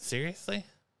combined. Seriously?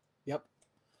 Yep.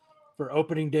 For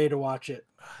opening day to watch it.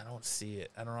 I don't see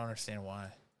it. I don't understand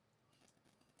why.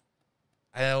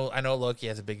 I know Loki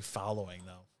has a big following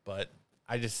though, but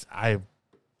I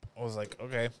was like,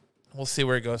 okay, we'll see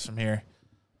where it goes from here.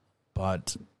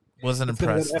 But wasn't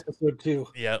impressed. Episode 2.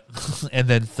 Yep. And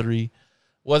then 3.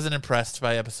 Wasn't impressed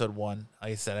by episode 1.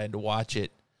 Like I said, I had to watch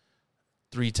it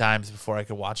 3 times before I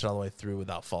could watch it all the way through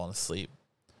without falling asleep.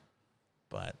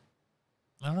 But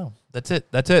I don't know. That's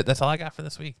it. That's all I got for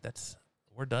this week.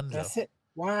 We're done. That's it.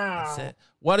 Wow. That's it.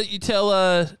 Why don't you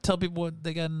tell people what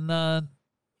they can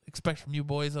expect from you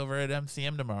boys over at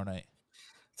MCM tomorrow night?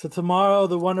 So tomorrow,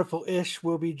 the wonderful Ish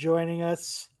will be joining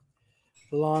us,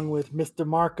 along with Mr.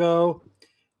 Marco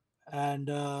and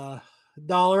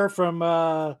Dollar from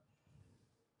the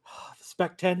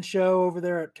Spec 10 show over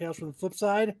there at Tales from the Flip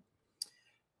Side.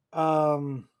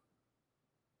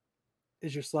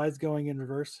 Is your slides going in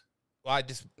reverse? Well, I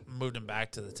just moved them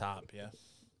back to the top, yeah.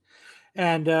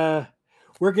 And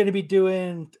we're going to be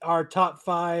doing our top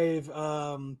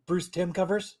 5 Bruce Timm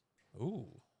covers. Ooh.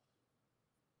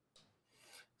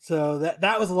 So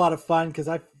that was a lot of fun, because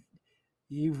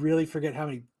you really forget how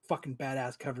many fucking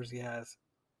badass covers he has.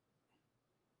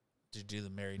 Did you do the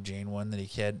Mary Jane one that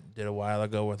he did a while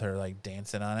ago with her like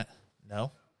dancing on it?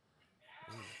 No?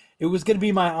 It was going to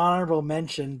be my honorable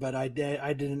mention, but I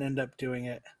didn't end up doing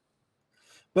it.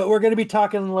 But we're going to be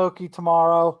talking Loki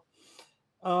tomorrow.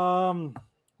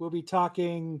 We'll be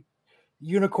talking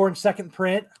Unicorn second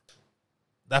print.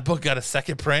 That book got a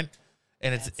second print,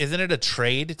 and isn't it a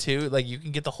trade too? Like you can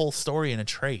get the whole story in a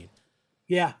trade.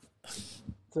 Yeah.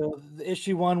 So the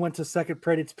issue 1 went to second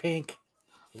print. It's pink.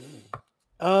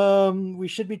 We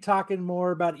should be talking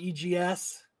more about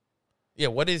EGS. Yeah,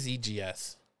 what is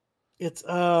EGS? It's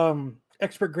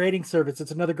expert grading service.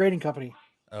 It's another grading company.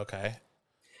 Okay.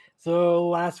 So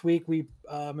last week if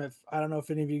I don't know if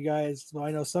any of you guys, well,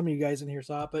 I know some of you guys in here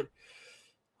saw it, but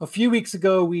a few weeks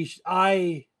ago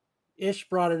Ish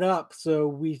brought it up,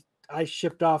 so I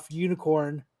shipped off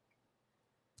Unicorn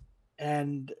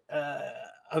and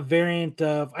a variant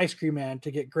of Ice Cream Man to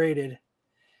get graded.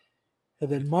 And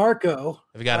then Marco.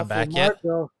 Have you got him back yet?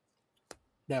 No,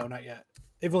 not yet.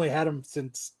 They've only had him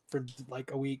for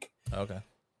like a week. Okay.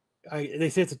 They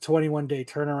say it's a 21-day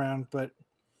turnaround, but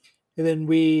and then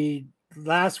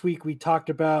last week we talked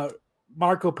about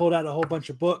Marco pulled out a whole bunch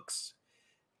of books,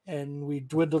 and we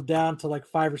dwindled down to like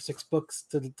 5 or 6 books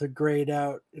to grade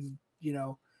out, and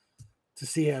to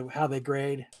see how they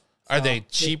grade. Are they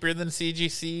cheaper than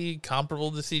CGC?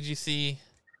 Comparable to CGC?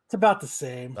 It's about the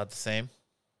same. About the same.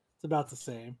 It's about the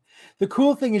same. The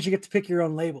cool thing is you get to pick your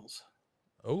own labels.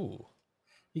 Oh.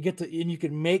 And you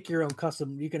can make your own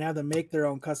custom. You can have them make their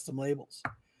own custom labels.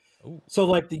 Ooh. So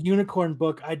like the Unicorn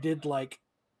book, I did like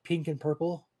pink and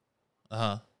purple.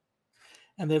 Uh-huh.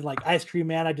 And then like Ice Cream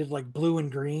Man, I did like blue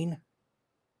and green.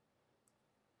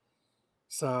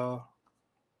 So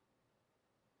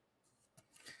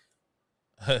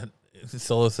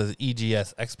Solo says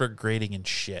EGS, expert grading and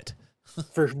shit.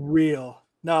 For real.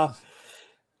 No.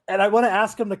 And I want to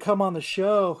ask him to come on the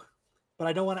show, but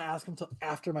I don't want to ask him until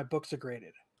after my books are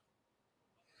graded.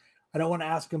 I don't want to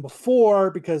ask him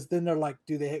before, because then they're like,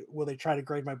 will they try to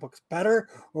grade my books better,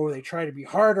 or will they try to be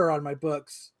harder on my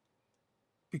books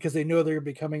because they know they're going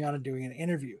to be coming on and doing an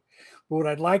interview? But what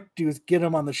I'd like to do is get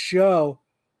him on the show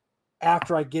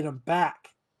after I get him back,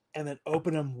 and then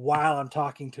open him while I'm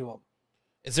talking to him.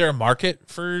 Is there a market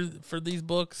for these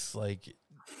books? Like,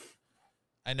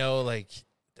 I know, like,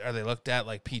 are they looked at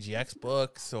like PGX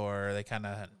books, or are they kind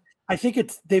of? I think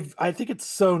it's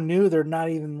so new they're not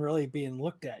even really being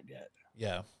looked at yet.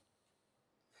 Yeah.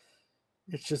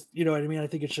 It's just, you know what I mean? I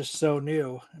think it's just so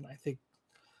new, and I think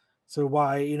so.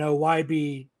 Why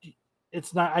be?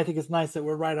 It's not. I think it's nice that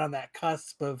we're right on that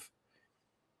cusp of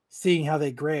seeing how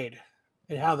they grade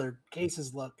and how their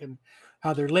cases look and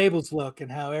how their labels look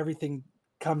and how everything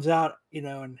comes out,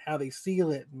 and how they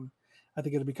seal it. And I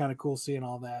think it'll be kind of cool seeing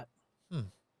all that.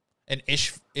 And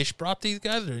Ish brought these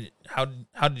guys, or how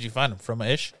did you find them? From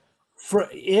Ish?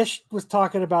 Ish was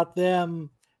talking about them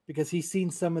because he's seen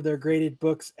some of their graded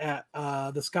books at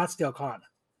the Scottsdale Con.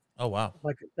 Oh, wow.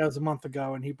 Like, that was a month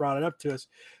ago, and he brought it up to us.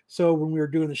 So when we were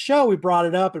doing the show, we brought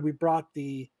it up, and we brought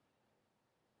the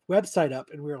website up,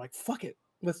 and we were like, fuck it.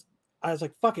 I was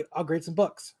like, fuck it. I'll grade some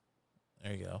books.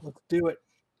 There you go. Let's do it.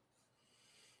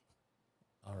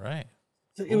 All right.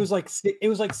 So cool. It was like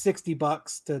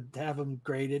 $60 to have them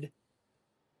graded.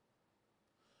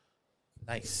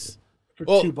 Nice. For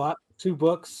two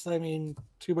books. I mean,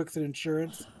 2 books and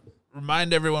insurance.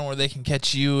 Remind everyone where they can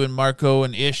catch you and Marco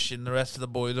and Ish and the rest of the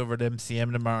boys over at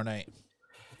MCM tomorrow night.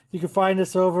 You can find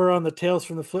us over on the Tales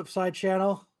from the Flipside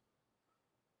channel.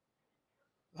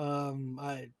 I'm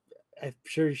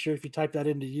sure if you type that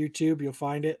into YouTube, you'll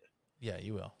find it. Yeah,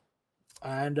 you will.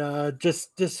 And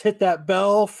just hit that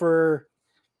bell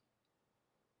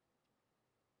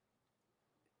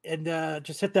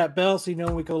just hit that bell so you know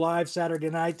when we go live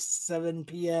Saturday nights, 7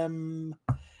 p.m.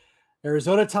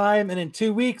 Arizona time. And in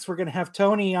 2 weeks, we're going to have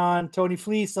Tony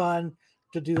Fleece on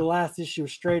to do the last issue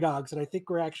of Stray Dogs. And I think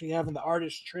we're actually having the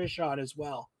artist Trish on as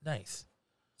well. Nice.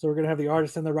 So we're going to have the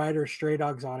artist and the writer of Stray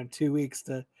Dogs on in 2 weeks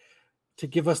to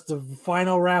give us the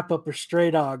final wrap up of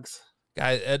Stray Dogs.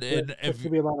 Guys, and it's going to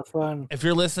be a lot of fun. If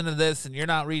you're listening to this and you're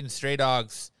not reading Stray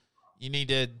Dogs, you need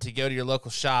to go to your local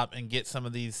shop and get some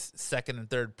of these second and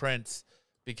third prints,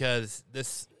 because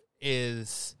this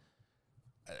is,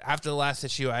 after the last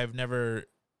issue, a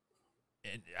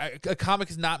comic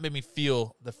has not made me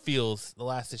feel the feels the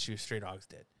last issue of Stray Dogs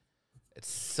did. It's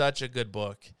such a good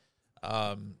book.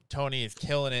 Tony is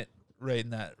killing it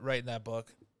writing that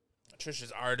book.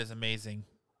 Trisha's art is amazing.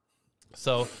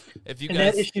 So if you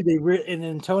guys, that issue, and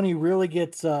then Tony really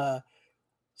gets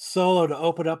Solo to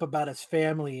open up about his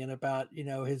family and about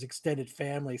his extended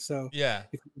family. So yeah,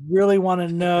 if you really want to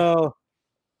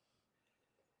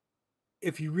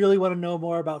know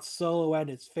more about Solo and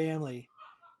his family,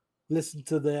 listen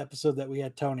to the episode that we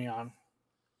had Tony on.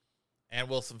 And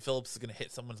Wilson Phillips is going to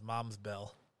hit someone's mom's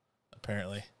bell,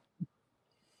 apparently.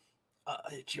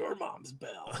 It's your mom's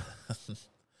bell.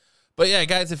 But yeah,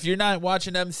 guys, if you're not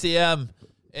watching MCM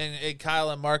and Kyle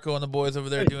and Marco and the boys over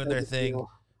there doing their thing,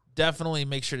 definitely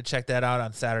make sure to check that out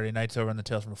on Saturday nights over on the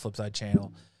Tales from the Flipside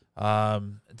channel.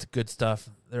 It's good stuff.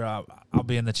 I'll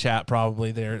be in the chat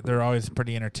probably. They're always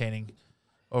pretty entertaining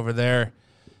over there.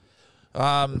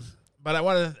 But I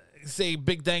want to say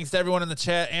big thanks to everyone in the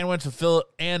chat: and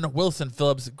Wilson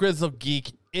Phillips, Grizzle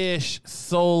Geek, Ish,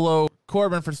 Solo,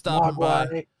 Corbin for stopping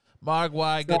by.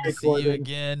 Mogwai, good to see Corbin. You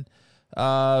again.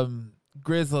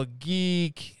 Grizzle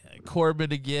Geek,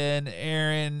 Corbin again,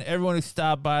 Aaron, everyone who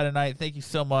stopped by tonight, thank you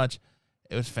so much.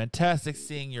 It was fantastic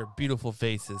seeing your beautiful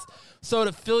faces. So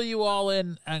to fill you all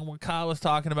in on what Kyle was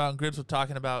talking about and Gribbs was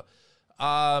talking about,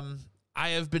 I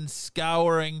have been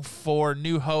scouring for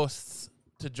new hosts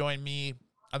to join me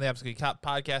on the Absolute Geek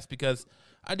podcast, because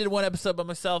I did one episode by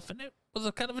myself and it was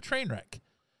a kind of a train wreck.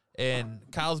 And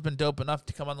Kyle's been dope enough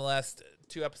to come on the last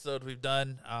 2 episodes we've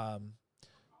done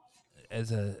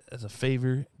as a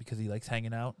favor, because he likes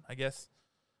hanging out, I guess.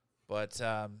 But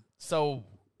so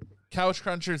Couch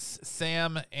Crunchers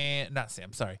Sam and not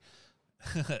Sam, sorry.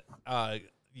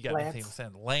 You got my name,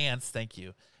 Sam. Lance, thank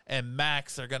you. And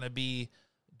Max are going to be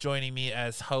joining me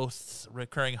as hosts,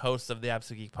 recurring hosts of the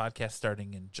Absolute Geek podcast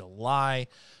starting in July.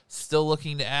 Still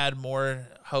looking to add more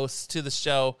hosts to the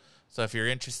show. So if you're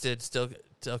interested, still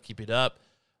keep it up.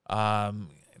 I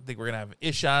think we're going to have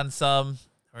Ish on some.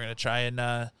 We're going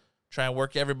to try and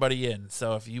work everybody in.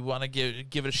 So if you want to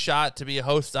give it a shot to be a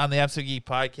host on the Absolute Geek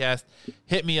podcast,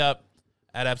 hit me up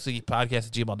at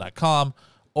absolutegeekpodcast@gmail.com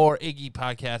or Iggy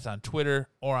Podcast on Twitter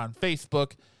or on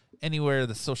Facebook. anywhere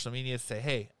the social media, say,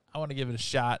 hey, I want to give it a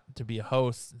shot to be a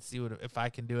host and see if I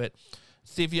can do it.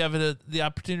 See if you have the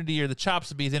opportunity or the chops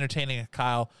to be as entertaining as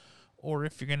Kyle, or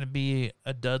if you're going to be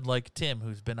a dud like Tim,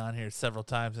 who's been on here several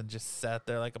times and just sat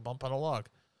there like a bump on a log.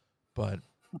 But,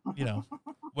 you know,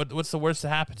 what's the worst that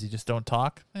happens? You just don't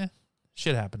talk?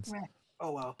 Shit happens.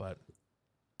 Oh, well.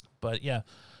 But yeah.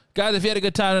 Guys, if you had a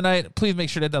good time tonight, please make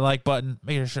sure to hit that like button.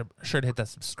 Make sure to hit that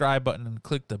subscribe button and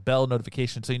click the bell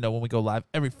notification so you know when we go live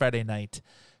every Friday night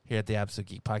here at the Absolute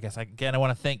Geek Podcast. Again, I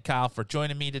want to thank Kyle for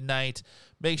joining me tonight.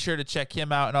 Make sure to check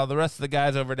him out and all the rest of the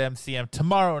guys over at MCM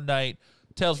tomorrow night.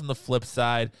 Tales from the Flip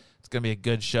Side. It's going to be a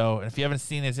good show. And if you haven't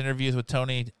seen his interviews with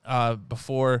Tony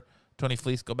before, Tony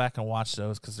Fleece, go back and watch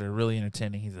those because they're really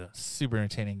entertaining. He's a super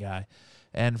entertaining guy.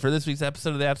 And for this week's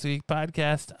episode of the Absolute Geek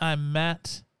Podcast, I'm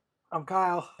Matt. I'm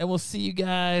Kyle. And we'll see you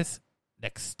guys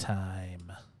next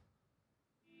time.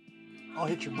 I'll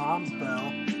hit your mom's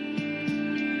bell.